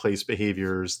workplace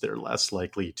behaviors. They're less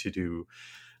likely to do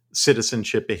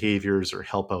citizenship behaviors or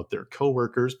help out their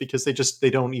coworkers because they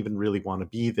don't even really want to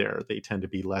be there. They tend to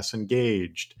be less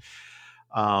engaged.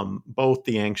 Both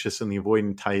the anxious and the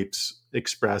avoidant types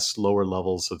express lower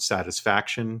levels of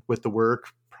satisfaction with the work,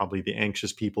 probably the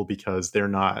anxious people because they're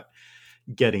not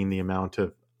getting the amount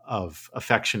of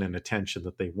affection and attention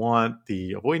that they want.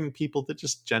 The avoidant people that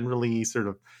just generally sort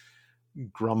of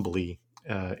grumbly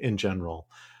in general.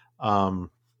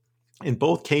 In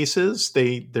both cases,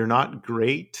 they're not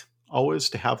great always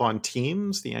to have on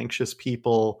teams. The anxious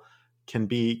people can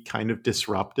be kind of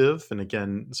disruptive and,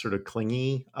 again, sort of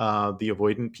clingy. The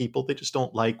avoidant people, they just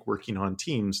don't like working on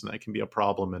teams, and that can be a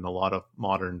problem in a lot of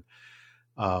modern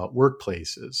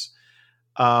workplaces.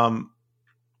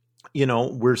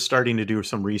 we're starting to do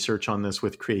some research on this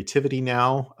with creativity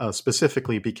now,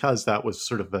 specifically because that was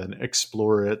sort of an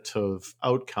explorative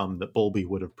outcome that Bowlby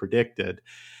would have predicted.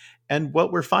 And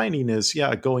what we're finding is,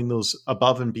 going those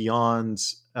above and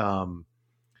beyonds,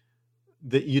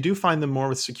 that you do find them more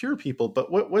with secure people. But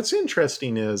what's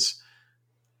interesting is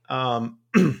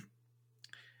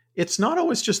it's not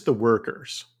always just the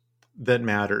workers that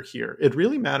matter here. It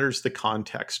really matters the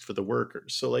context for the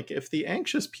workers. So like if the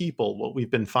anxious people, what we've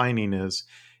been finding is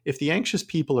if the anxious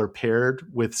people are paired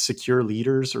with secure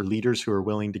leaders or leaders who are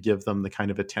willing to give them the kind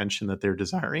of attention that they're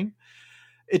desiring,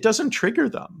 it doesn't trigger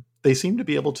them. They seem to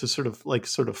be able to sort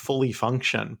of fully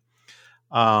function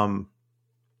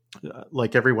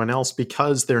like everyone else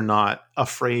because they're not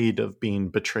afraid of being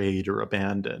betrayed or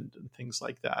abandoned and things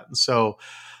like that. And so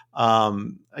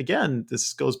again,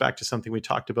 this goes back to something we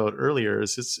talked about earlier,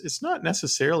 is it's not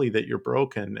necessarily that you're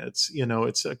broken. It's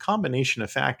a combination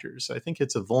of factors. I think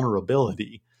it's a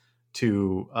vulnerability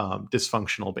to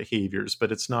dysfunctional behaviors,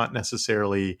 but it's not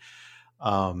necessarily,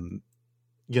 a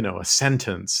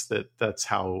sentence that's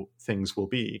how things will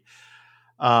be.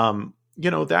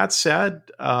 That said,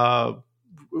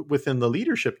 within the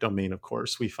leadership domain, of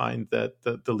course, we find that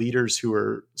the leaders who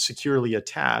are securely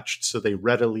attached, so they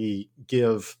readily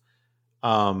give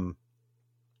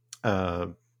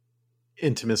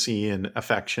intimacy and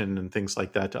affection and things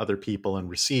like that to other people and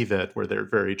receive it, where they're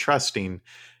very trusting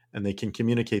and they can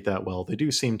communicate that well, they do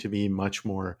seem to be much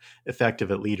more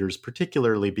effective at leaders,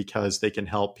 particularly because they can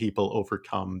help people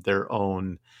overcome their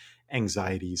own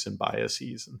anxieties and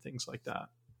biases and things like that.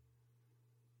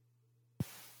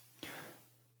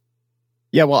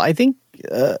 Yeah, well, I think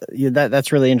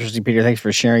that's really interesting, Peter. Thanks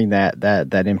for sharing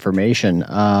that information.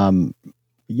 I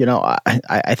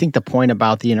think the point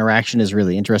about the interaction is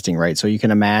really interesting, right? So you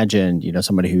can imagine,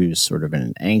 somebody who's sort of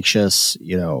an anxious,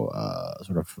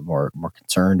 sort of more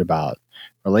concerned about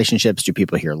relationships. Do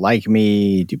people here like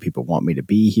me? Do people want me to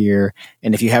be here?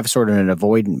 And if you have sort of an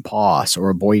avoidant boss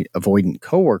or avoidant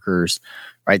coworkers,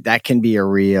 right, that can be a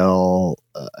real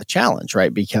a challenge,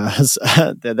 right? Because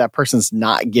that person's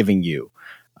not giving you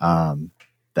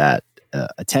that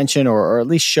attention or at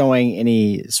least showing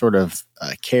any sort of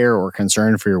care or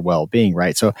concern for your well-being,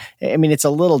 right? So, I mean, it's a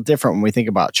little different when we think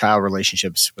about child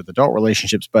relationships with adult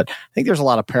relationships, but I think there's a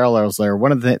lot of parallels there.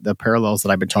 One of the parallels that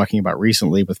I've been talking about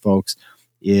recently with folks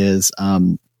is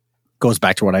goes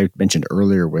back to what I mentioned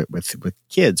earlier with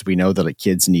kids. We know that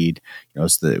kids need,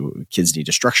 kids need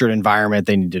a structured environment.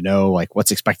 They need to know like what's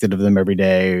expected of them every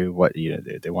day. What,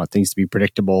 they want things to be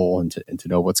predictable and to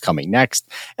know what's coming next.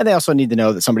 And they also need to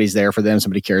know that somebody's there for them.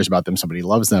 Somebody cares about them. Somebody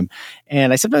loves them.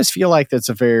 And I sometimes feel like that's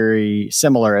a very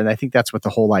similar. And I think that's what the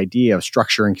whole idea of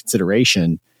structure and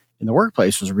consideration in the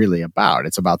workplace was really about.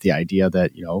 It's about the idea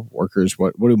that, workers,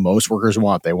 what do most workers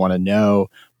want? They want to know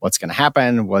what's going to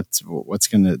happen,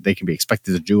 they can be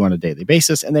expected to do on a daily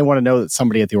basis. And they want to know that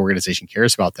somebody at the organization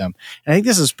cares about them. And I think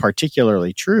this is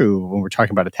particularly true when we're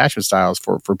talking about attachment styles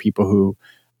for people who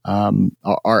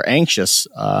are anxious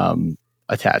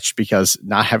attached, because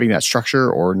not having that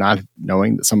structure or not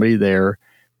knowing that somebody there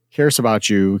cares about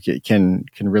you can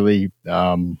really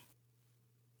can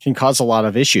cause a lot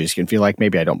of issues. Can feel like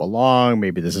maybe I don't belong.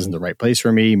 Maybe this isn't the right place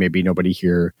for me. Maybe nobody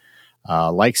here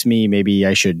likes me. Maybe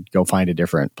I should go find a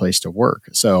different place to work.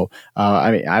 So,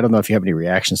 I don't know if you have any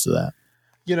reactions to that.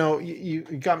 You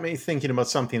got me thinking about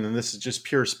something, and this is just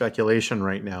pure speculation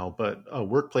right now, but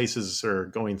workplaces are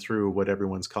going through what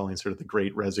everyone's calling sort of the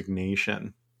Great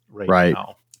Resignation right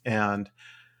now. And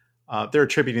they're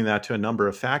attributing that to a number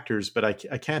of factors, but I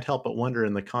can't help but wonder,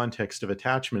 in the context of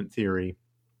attachment theory,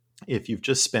 if you've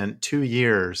just spent 2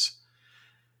 years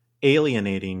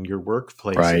alienating your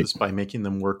workplaces by making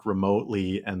them work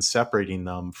remotely and separating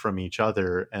them from each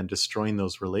other and destroying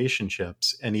those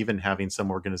relationships, and even having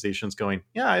some organizations going,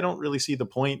 I don't really see the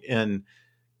point in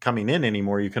coming in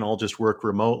anymore. You can all just work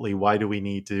remotely. Why do we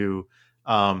need to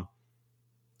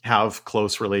have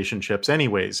close relationships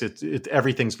anyways?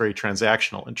 Everything's very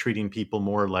transactional, and treating people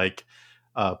more like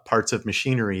parts of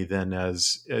machinery than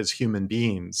as human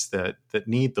beings that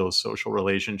need those social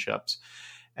relationships.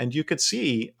 And you could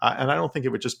see, and I don't think it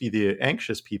would just be the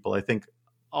anxious people. I think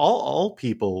all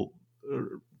people,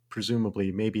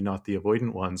 presumably maybe not the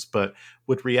avoidant ones, but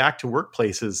would react to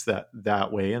workplaces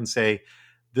that way and say,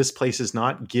 this place is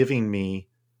not giving me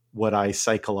what I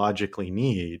psychologically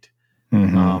need.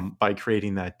 By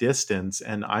creating that distance,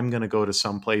 and I'm going to go to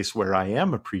some place where I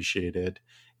am appreciated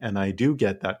and I do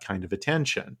get that kind of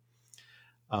attention.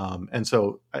 And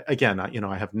so again,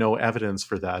 I have no evidence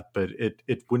for that, but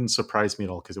it wouldn't surprise me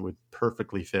at all, because it would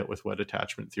perfectly fit with what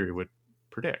attachment theory would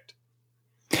predict.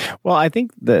 Well, I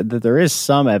think that there is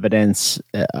some evidence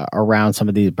around some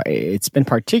of these. It's been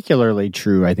particularly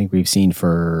true, I think we've seen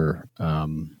for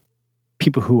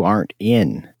people who aren't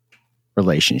in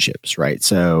relationships, right?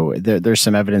 So there's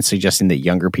some evidence suggesting that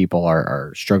younger people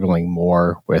are struggling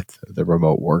more with the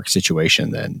remote work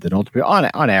situation than older people.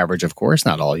 On average, of course,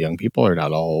 not all young people or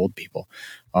not all old people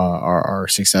are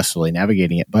successfully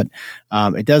navigating it. But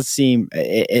it does seem,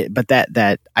 but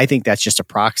that I think that's just a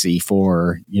proxy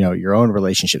for, your own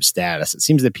relationship status. It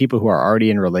seems that people who are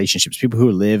already in relationships, people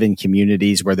who live in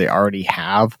communities where they already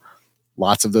have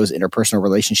lots of those interpersonal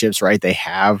relationships, right? They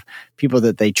have people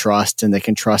that they trust and they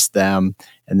can trust them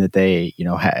and that they,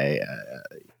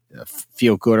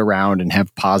 feel good around and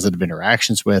have positive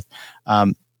interactions with,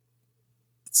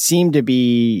 seem to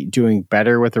be doing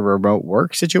better with the remote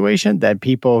work situation than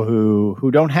people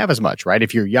who don't have as much, right?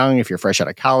 If you're young, if you're fresh out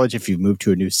of college, if you've moved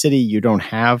to a new city, you don't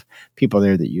have people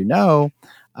there that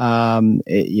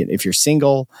if you're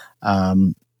single,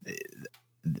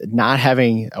 not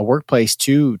having a workplace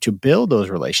to build those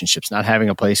relationships, not having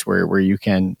a place where you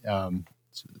can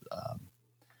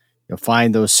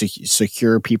find those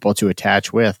secure people to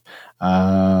attach with,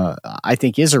 I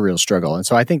think is a real struggle. And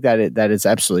so I think that that is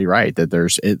absolutely right. That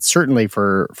it's certainly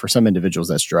for some individuals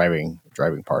that's driving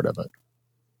part of it.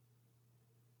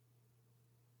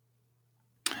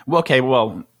 Well, okay.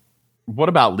 Well, what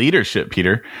about leadership,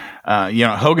 Peter? At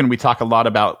Hogan, we talk a lot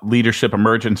about leadership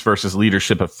emergence versus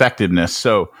leadership effectiveness.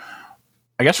 So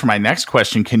I guess for my next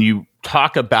question, can you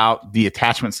talk about the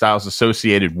attachment styles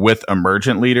associated with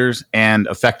emergent leaders and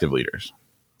effective leaders?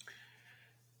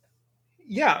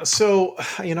 Yeah. So,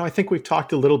 I think we've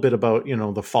talked a little bit about,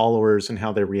 the followers and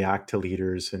how they react to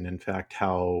leaders, and in fact,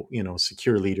 how,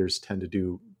 secure leaders tend to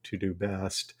do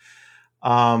best.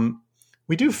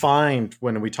 We do find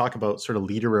when we talk about sort of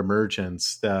leader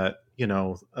emergence that,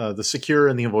 the secure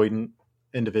and the avoidant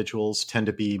individuals tend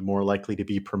to be more likely to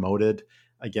be promoted.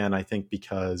 Again, I think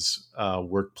because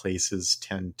workplaces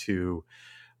tend to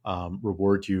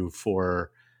reward you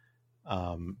for,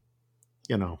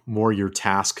 more your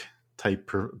task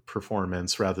type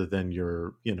performance rather than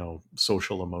your,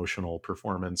 social emotional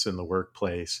performance in the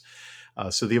workplace.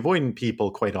 So the avoidant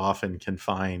people quite often can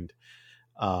find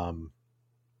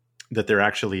that they're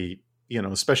actually,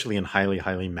 especially in highly,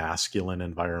 highly masculine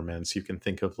environments, you can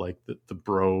think of like the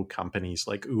bro companies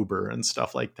like Uber and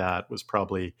stuff like that was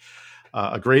probably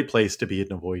a great place to be an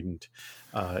avoidant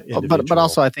individual. But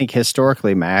also I think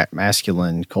historically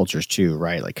masculine cultures too,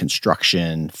 right? Like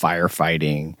construction,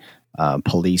 firefighting,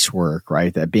 police work,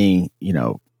 right? That being,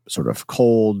 sort of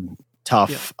cold,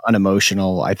 tough,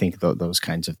 unemotional. I think those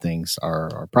kinds of things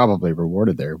are probably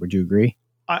rewarded there. Would you agree?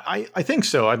 I think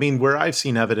so. I mean, where I've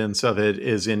seen evidence of it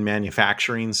is in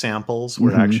manufacturing samples,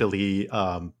 where actually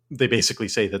they basically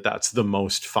say that that's the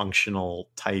most functional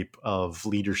type of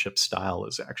leadership style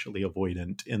is actually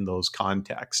avoidant in those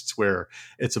contexts where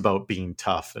it's about being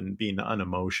tough and being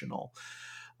unemotional.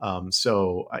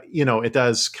 So, it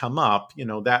does come up.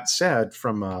 That said,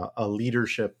 from a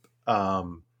leadership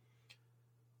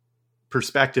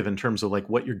perspective in terms of like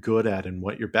what you're good at and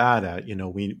what you're bad at,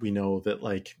 we know that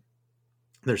like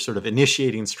there's sort of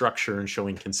initiating structure and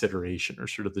showing consideration are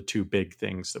sort of the two big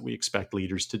things that we expect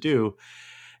leaders to do.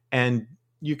 And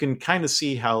you can kind of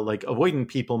see how like avoidant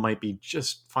people might be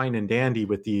just fine and dandy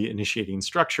with the initiating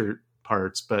structure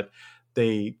parts, but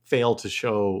they fail to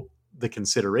show the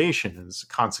consideration. As a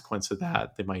consequence of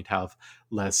that, they might have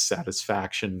less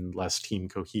satisfaction, less team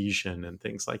cohesion, and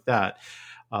things like that.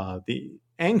 The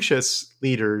anxious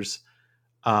leaders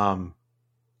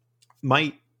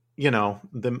might,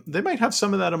 they might have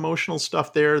some of that emotional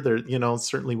stuff there. They're,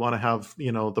 certainly want to have,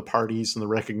 the parties and the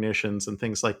recognitions and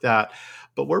things like that.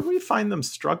 But where we find them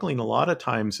struggling a lot of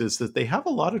times is that they have a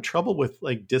lot of trouble with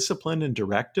like discipline and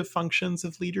directive functions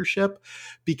of leadership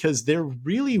because they're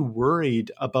really worried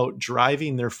about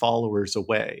driving their followers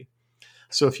away.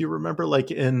 So if you remember, like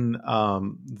in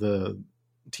the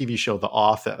TV show The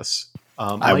Office,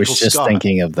 I was just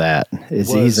thinking of that.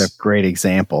 He's a great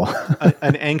example.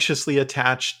 An anxiously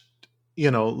attached,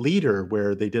 leader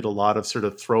where they did a lot of sort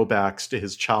of throwbacks to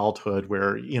his childhood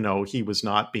where, he was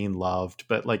not being loved,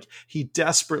 but like he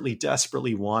desperately,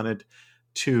 desperately wanted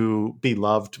to be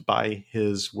loved by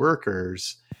his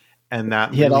workers. And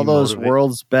that he had all those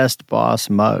world's best boss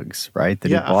mugs, right? That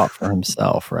he bought for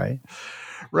himself, right?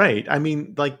 Right. I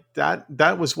mean, like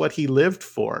that was what he lived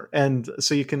for. And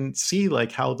so you can see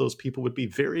like how those people would be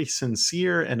very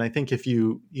sincere. And I think if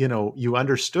you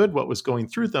understood what was going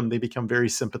through them, they become very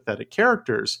sympathetic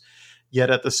characters. Yet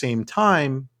at the same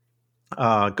time,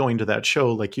 going to that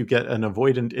show, like you get an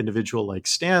avoidant individual like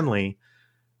Stanley,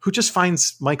 who just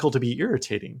finds Michael to be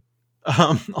irritating.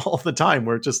 all the time,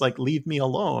 where it's just like, leave me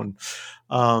alone.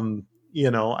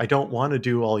 I don't want to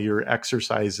do all your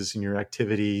exercises and your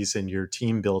activities and your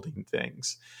team building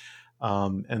things.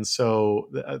 And so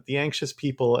the anxious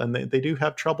people, and they do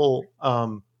have trouble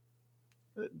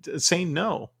saying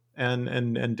no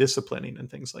and disciplining and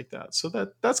things like that. So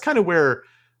that's kind of where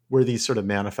these sort of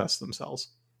manifest themselves.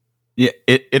 Yeah,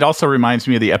 it also reminds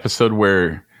me of the episode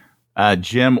where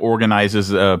Jim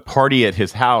organizes a party at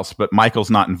his house, but Michael's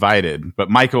not invited. But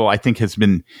Michael, I think, has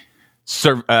been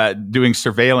doing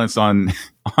surveillance on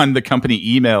the company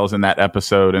emails in that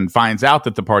episode, and finds out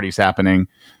that the party's happening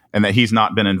and that he's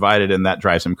not been invited, and that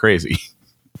drives him crazy.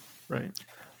 Right.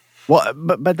 Well,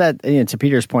 but that, to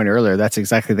Peter's point earlier, that's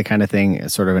exactly the kind of thing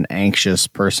sort of an anxious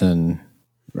person,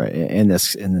 right, in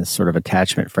this sort of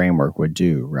attachment framework would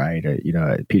do, right?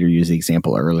 Peter used the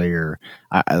example earlier.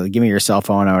 Give me your cell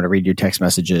phone. I want to read your text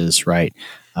messages, right?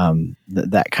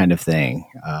 That kind of thing.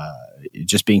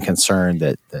 Just being concerned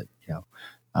that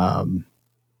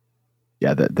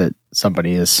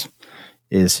somebody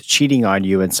is cheating on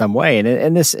you in some way, and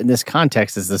in this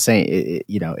context is the same.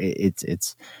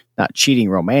 It's not cheating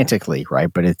romantically,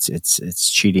 right? But it's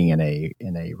cheating in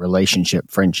a relationship,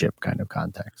 friendship kind of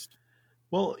context.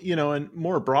 Well, and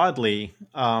more broadly,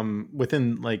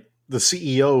 within like the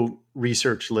CEO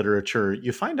research literature,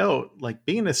 you find out like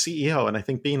being a CEO, and I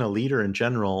think being a leader in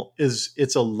general,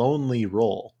 it's a lonely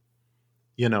role,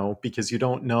 because you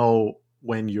don't know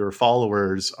when your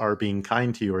followers are being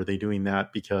kind to you. Are they doing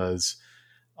that because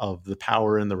of the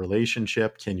power in the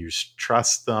relationship? Can you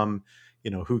trust them?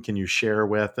 Who can you share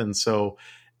with? And so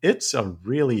it's a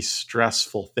really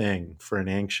stressful thing for an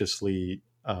anxiously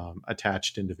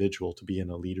attached individual to be in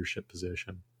a leadership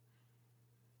position.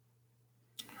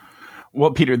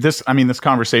 Well, Peter, this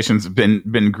conversation's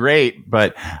been great,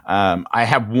 but I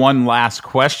have one last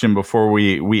question before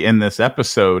we end this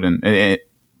episode. And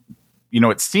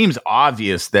it seems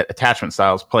obvious that attachment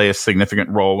styles play a significant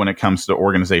role when it comes to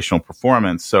organizational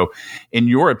performance. So in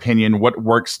your opinion, what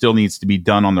work still needs to be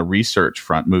done on the research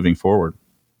front moving forward?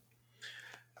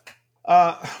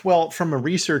 Well, from a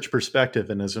research perspective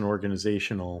and as an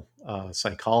organizational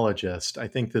psychologist, I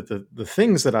think that the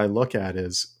things that I look at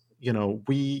is,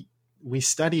 we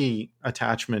study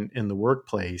attachment in the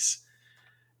workplace,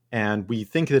 and we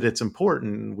think that it's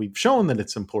important. We've shown that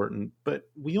it's important, but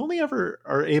we only ever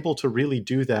are able to really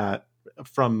do that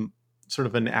from sort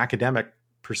of an academic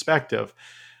perspective.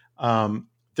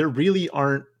 There really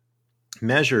aren't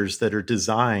measures that are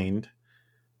designed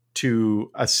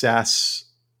to assess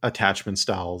attachment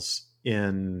styles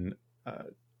in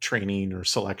training or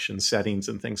selection settings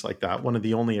and things like that. One of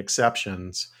the only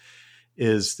exceptions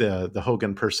is the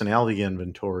Hogan Personality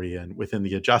Inventory, and within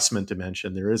the adjustment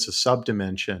dimension, there is a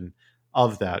subdimension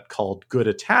of that called good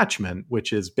attachment,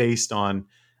 which is based on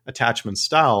attachment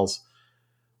styles,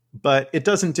 but it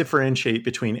doesn't differentiate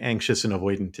between anxious and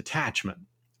avoidant attachment.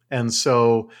 And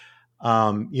so,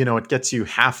 it gets you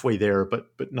halfway there, but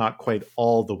not quite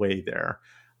all the way there.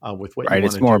 With what right, you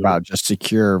it's more about just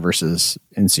secure versus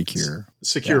insecure.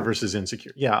 Secure versus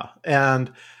insecure, yeah.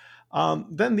 And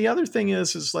then the other thing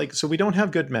is like, so we don't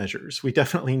have good measures. We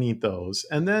definitely need those,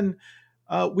 and then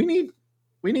we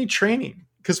need training.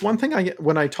 Because one thing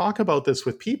when I talk about this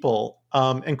with people,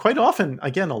 and quite often,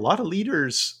 again, a lot of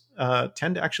leaders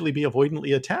tend to actually be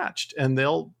avoidantly attached, and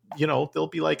they'll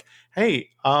be like, hey,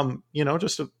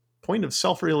 just a point of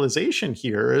self-realization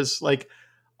here is like,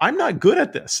 I'm not good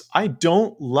at this. I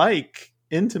don't like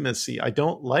intimacy. I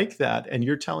don't like that. And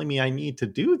you're telling me I need to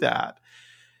do that.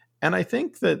 And I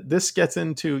think that this gets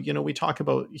into, we talk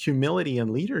about humility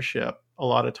and leadership a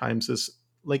lot of times is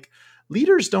like,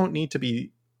 leaders don't need to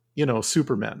be,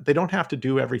 supermen. They don't have to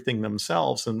do everything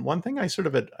themselves. And one thing I sort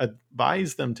of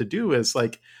advise them to do is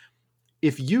like,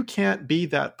 if you can't be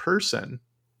that person,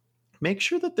 make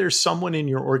sure that there's someone in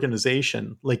your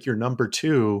organization, like your number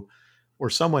two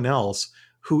or someone else,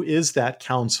 who is that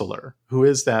counselor, who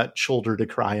is that shoulder to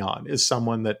cry on, is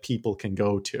someone that people can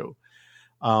go to.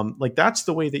 Like that's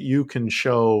the way that you can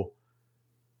show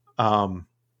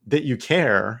that you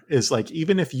care, is like,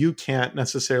 even if you can't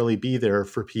necessarily be there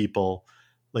for people,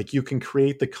 like you can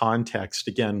create the context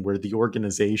again where the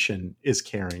organization is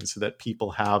caring, so that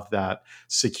people have that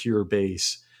secure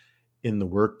base in the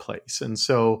workplace. And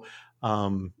so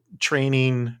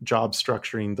training, job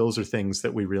structuring, those are things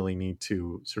that we really need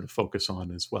to sort of focus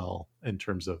on as well in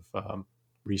terms of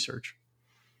research.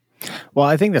 Well,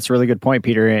 I think that's a really good point,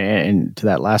 Peter. And to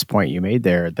that last point you made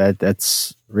there,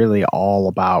 that's really all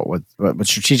about what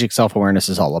strategic self-awareness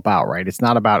is all about, right? It's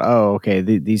not about,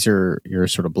 these are your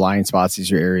sort of blind spots.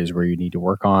 These are areas where you need to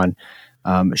work on.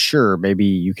 Sure, maybe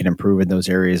you can improve in those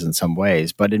areas in some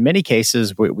ways, but in many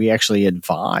cases, we actually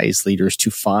advise leaders to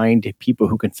find people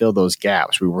who can fill those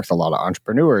gaps. We work with a lot of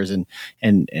entrepreneurs, and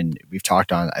we've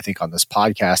talked on, I think, on this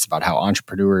podcast about how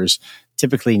entrepreneurs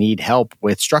typically need help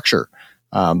with structure.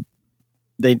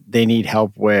 They need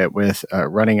help with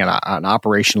running an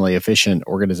operationally efficient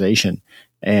organization.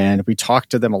 And we talk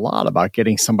to them a lot about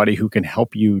getting somebody who can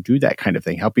help you do that kind of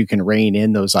thing, help you can rein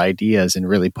in those ideas and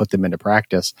really put them into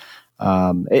practice.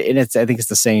 And I think it's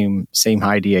the same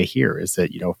idea here, is that,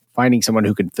 finding someone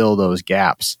who can fill those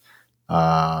gaps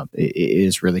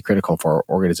is really critical for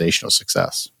organizational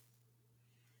success.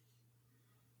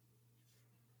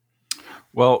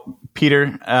 Well,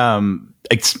 Peter,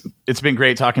 it's been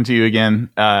great talking to you again.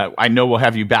 I know we'll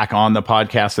have you back on the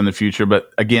podcast in the future,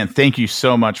 but again, thank you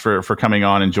so much for coming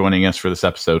on and joining us for this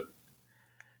episode.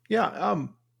 Yeah.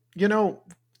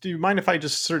 Do you mind if I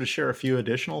just sort of share a few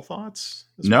additional thoughts?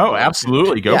 No,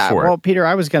 absolutely. Go for it. Well, Peter,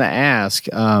 I was going to ask,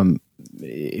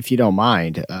 if you don't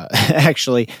mind,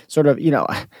 actually, sort of,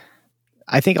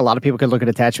 I think a lot of people could look at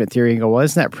attachment theory and go, well,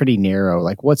 isn't that pretty narrow?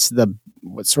 Like, what's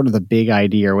sort of the big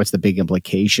idea, or what's the big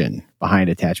implication behind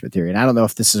attachment theory? And I don't know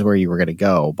if this is where you were going to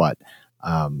go, but,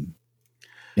 I'm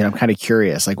kind of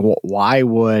curious, like, why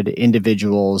would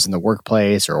individuals in the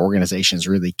workplace or organizations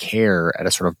really care at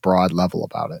a sort of broad level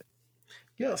about it?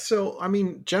 Yeah. So,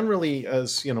 generally,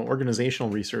 as,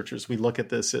 organizational researchers, we look at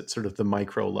this at sort of the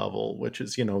micro level, which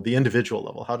is, the individual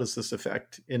level. How does this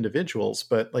affect individuals?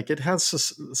 But it has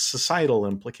societal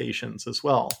implications as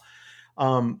well.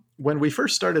 When we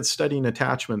first started studying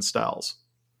attachment styles,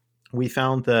 we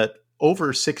found that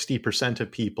over 60%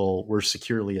 of people were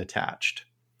securely attached.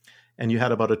 And you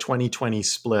had about a 20-20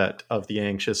 split of the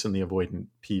anxious and the avoidant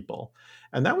people.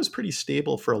 And that was pretty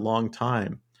stable for a long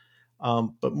time.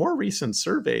 But more recent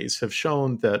surveys have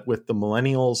shown that with the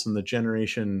millennials and the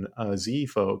Generation Z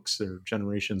folks, or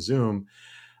Generation Zoom,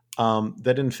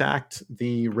 that in fact,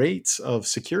 the rates of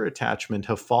secure attachment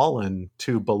have fallen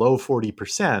to below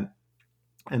 40%.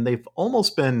 And they've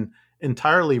almost been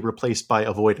entirely replaced by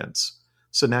avoidance.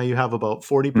 So now you have about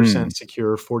 40%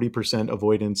 secure, 40%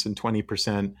 avoidance, and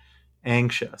 20%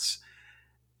 anxious.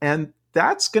 And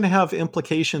that's going to have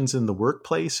implications in the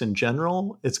workplace in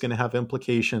general. It's going to have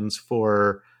implications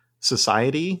for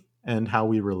society and how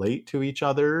we relate to each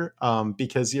other.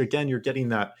 Because you're getting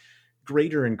that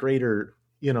greater and greater,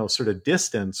 sort of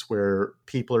distance where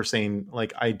people are saying,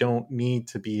 like, I don't need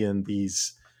to be in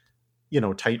these,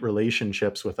 tight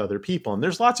relationships with other people. And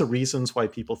there's lots of reasons why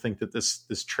people think that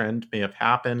this trend may have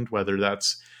happened, whether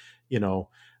that's,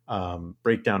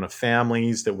 breakdown of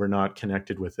families, that we're not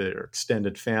connected with their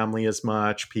extended family as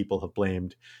much. People have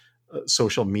blamed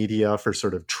social media for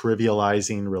sort of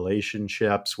trivializing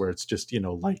relationships where it's just,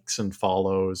 likes and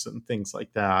follows and things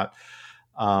like that.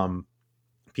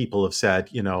 People have said,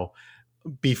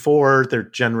 before there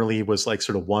generally was like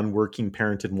sort of one working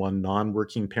parent and one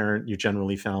non-working parent, you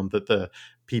generally found that the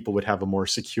people would have a more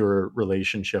secure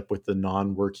relationship with the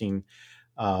non-working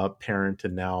parent.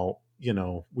 And now,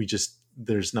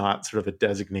 there's not sort of a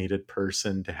designated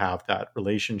person to have that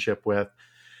relationship with.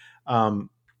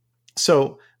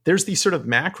 So there's these sort of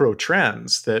macro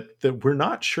trends that we're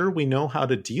not sure we know how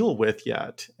to deal with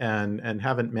yet and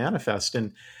haven't manifested.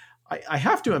 And I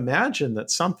have to imagine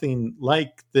that something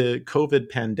like the COVID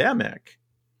pandemic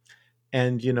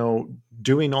and,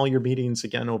 doing all your meetings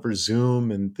again over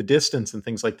Zoom and the distance and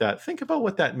things like that, think about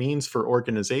what that means for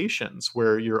organizations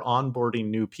where you're onboarding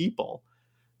new people.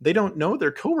 They don't know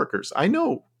their coworkers. I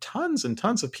know tons and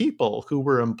tons of people who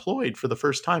were employed for the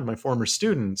first time, my former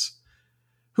students,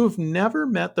 who've never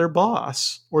met their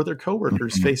boss or their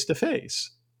coworkers face to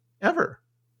face, ever.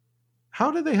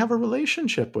 How do they have a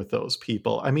relationship with those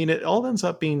people? It all ends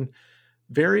up being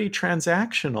very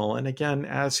transactional. And again,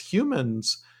 as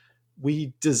humans,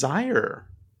 we desire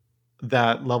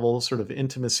that level of sort of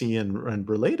intimacy and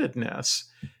relatedness.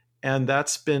 And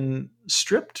that's been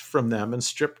stripped from them and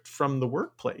stripped from the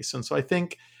workplace. And so I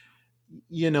think,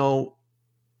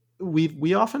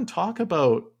 we often talk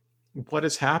about what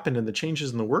has happened and the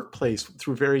changes in the workplace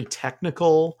through very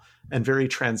technical and very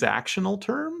transactional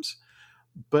terms.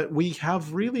 But we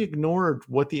have really ignored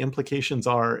what the implications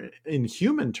are in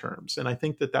human terms. And I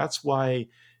think that that's why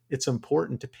it's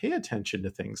important to pay attention to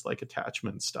things like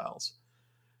attachment styles.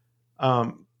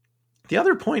 The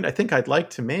other point I think I'd like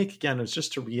to make, again, is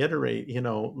just to reiterate,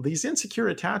 these insecure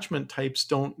attachment types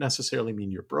don't necessarily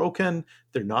mean you're broken.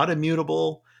 They're not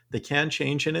immutable. They can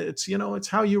change. And it's, it's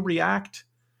how you react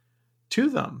to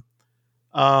them.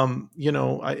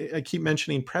 I keep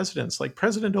mentioning presidents. Like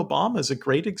President Obama is a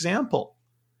great example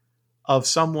of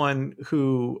someone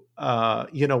who,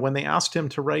 when they asked him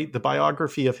to write the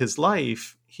biography of his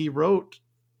life, he wrote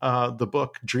the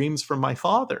book Dreams from My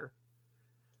Father.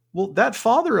 Well, that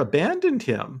father abandoned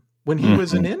him when he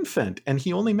was an infant, and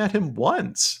he only met him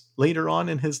once later on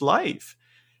in his life.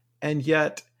 And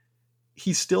yet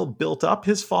he still built up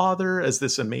his father as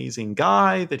this amazing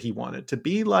guy that he wanted to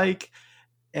be like.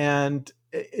 And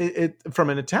it from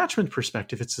an attachment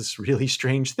perspective, it's this really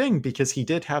strange thing, because he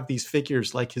did have these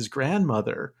figures like his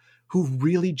grandmother who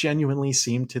really genuinely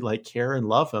seemed to like care and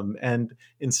love him. And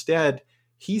instead,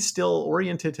 he still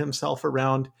oriented himself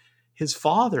around his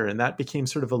father. And that became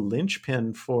sort of a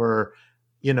linchpin for,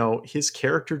 his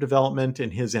character development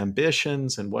and his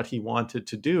ambitions and what he wanted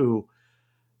to do.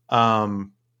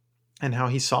 And how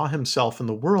he saw himself in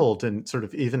the world and sort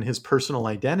of even his personal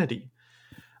identity.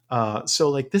 So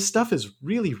like this stuff is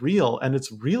really real, and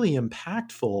it's really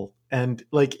impactful, and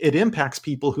like it impacts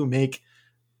people who make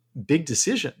big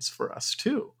decisions for us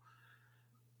too.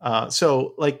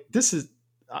 So like this is,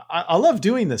 I love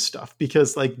doing this stuff,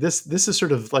 because like this is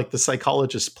sort of like the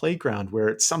psychologist's playground, where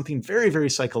it's something very, very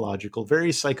psychological, very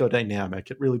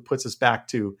psychodynamic. It really puts us back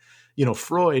to,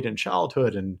 Freud and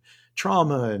childhood and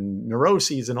trauma and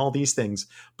neuroses and all these things,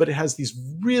 but it has these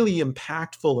really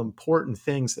impactful, important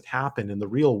things that happen in the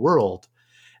real world.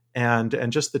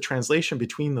 And just the translation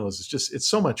between those is just, it's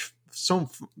so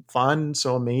fun,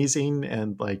 so amazing.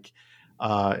 And like,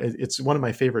 it's one of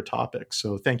my favorite topics.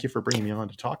 So thank you for bringing me on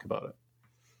to talk about it.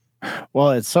 Well,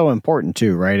 it's so important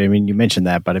too, right? I mean, you mentioned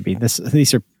that, but I mean,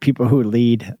 these are people who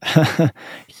lead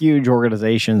huge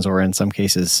organizations, or in some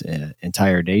cases,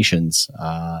 entire nations,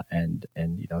 and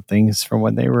things from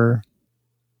when they were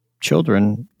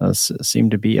children seem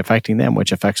to be affecting them,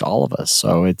 which affects all of us.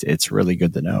 So it's really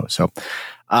good to know. So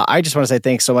I just want to say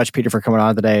thanks so much, Peter, for coming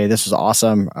on today. This was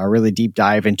awesome. A really deep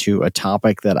dive into a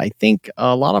topic that I think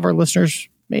a lot of our listeners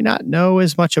may not know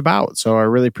as much about. So I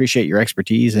really appreciate your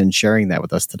expertise and sharing that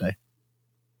with us today.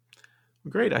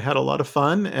 Great. I had a lot of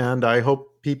fun, and I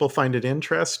hope people find it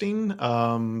interesting.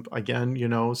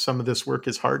 Again, some of this work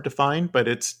is hard to find, but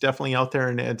it's definitely out there,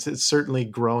 and it's certainly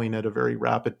growing at a very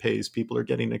rapid pace. People are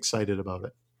getting excited about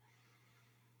it.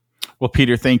 Well,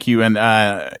 Peter, thank you. And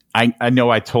I know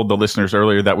I told the listeners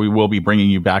earlier that we will be bringing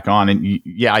you back on. And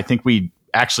I think we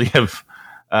actually have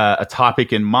a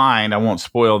topic in mind. I won't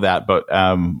spoil that,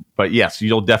 but yes,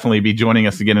 you'll definitely be joining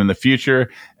us again in the future.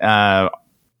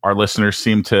 Our listeners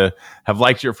seem to have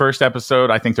liked your first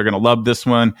episode. I think they're going to love this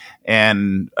one,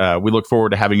 and we look forward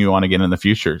to having you on again in the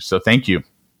future. So thank you.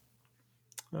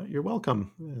 You're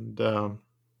welcome. And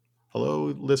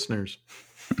hello, listeners.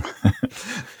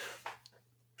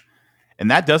 And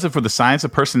that does it for the Science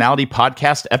of Personality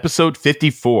podcast, episode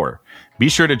 54. Be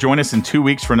sure to join us in 2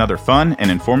 weeks for another fun and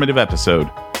informative episode.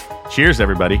 Cheers,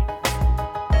 everybody.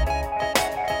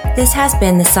 This has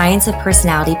been the Science of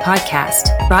Personality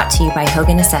podcast, brought to you by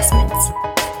Hogan Assessments.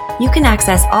 You can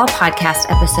access all podcast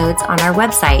episodes on our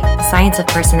website,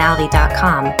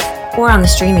 scienceofpersonality.com, or on the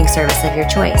streaming service of your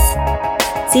choice.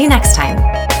 See you next time.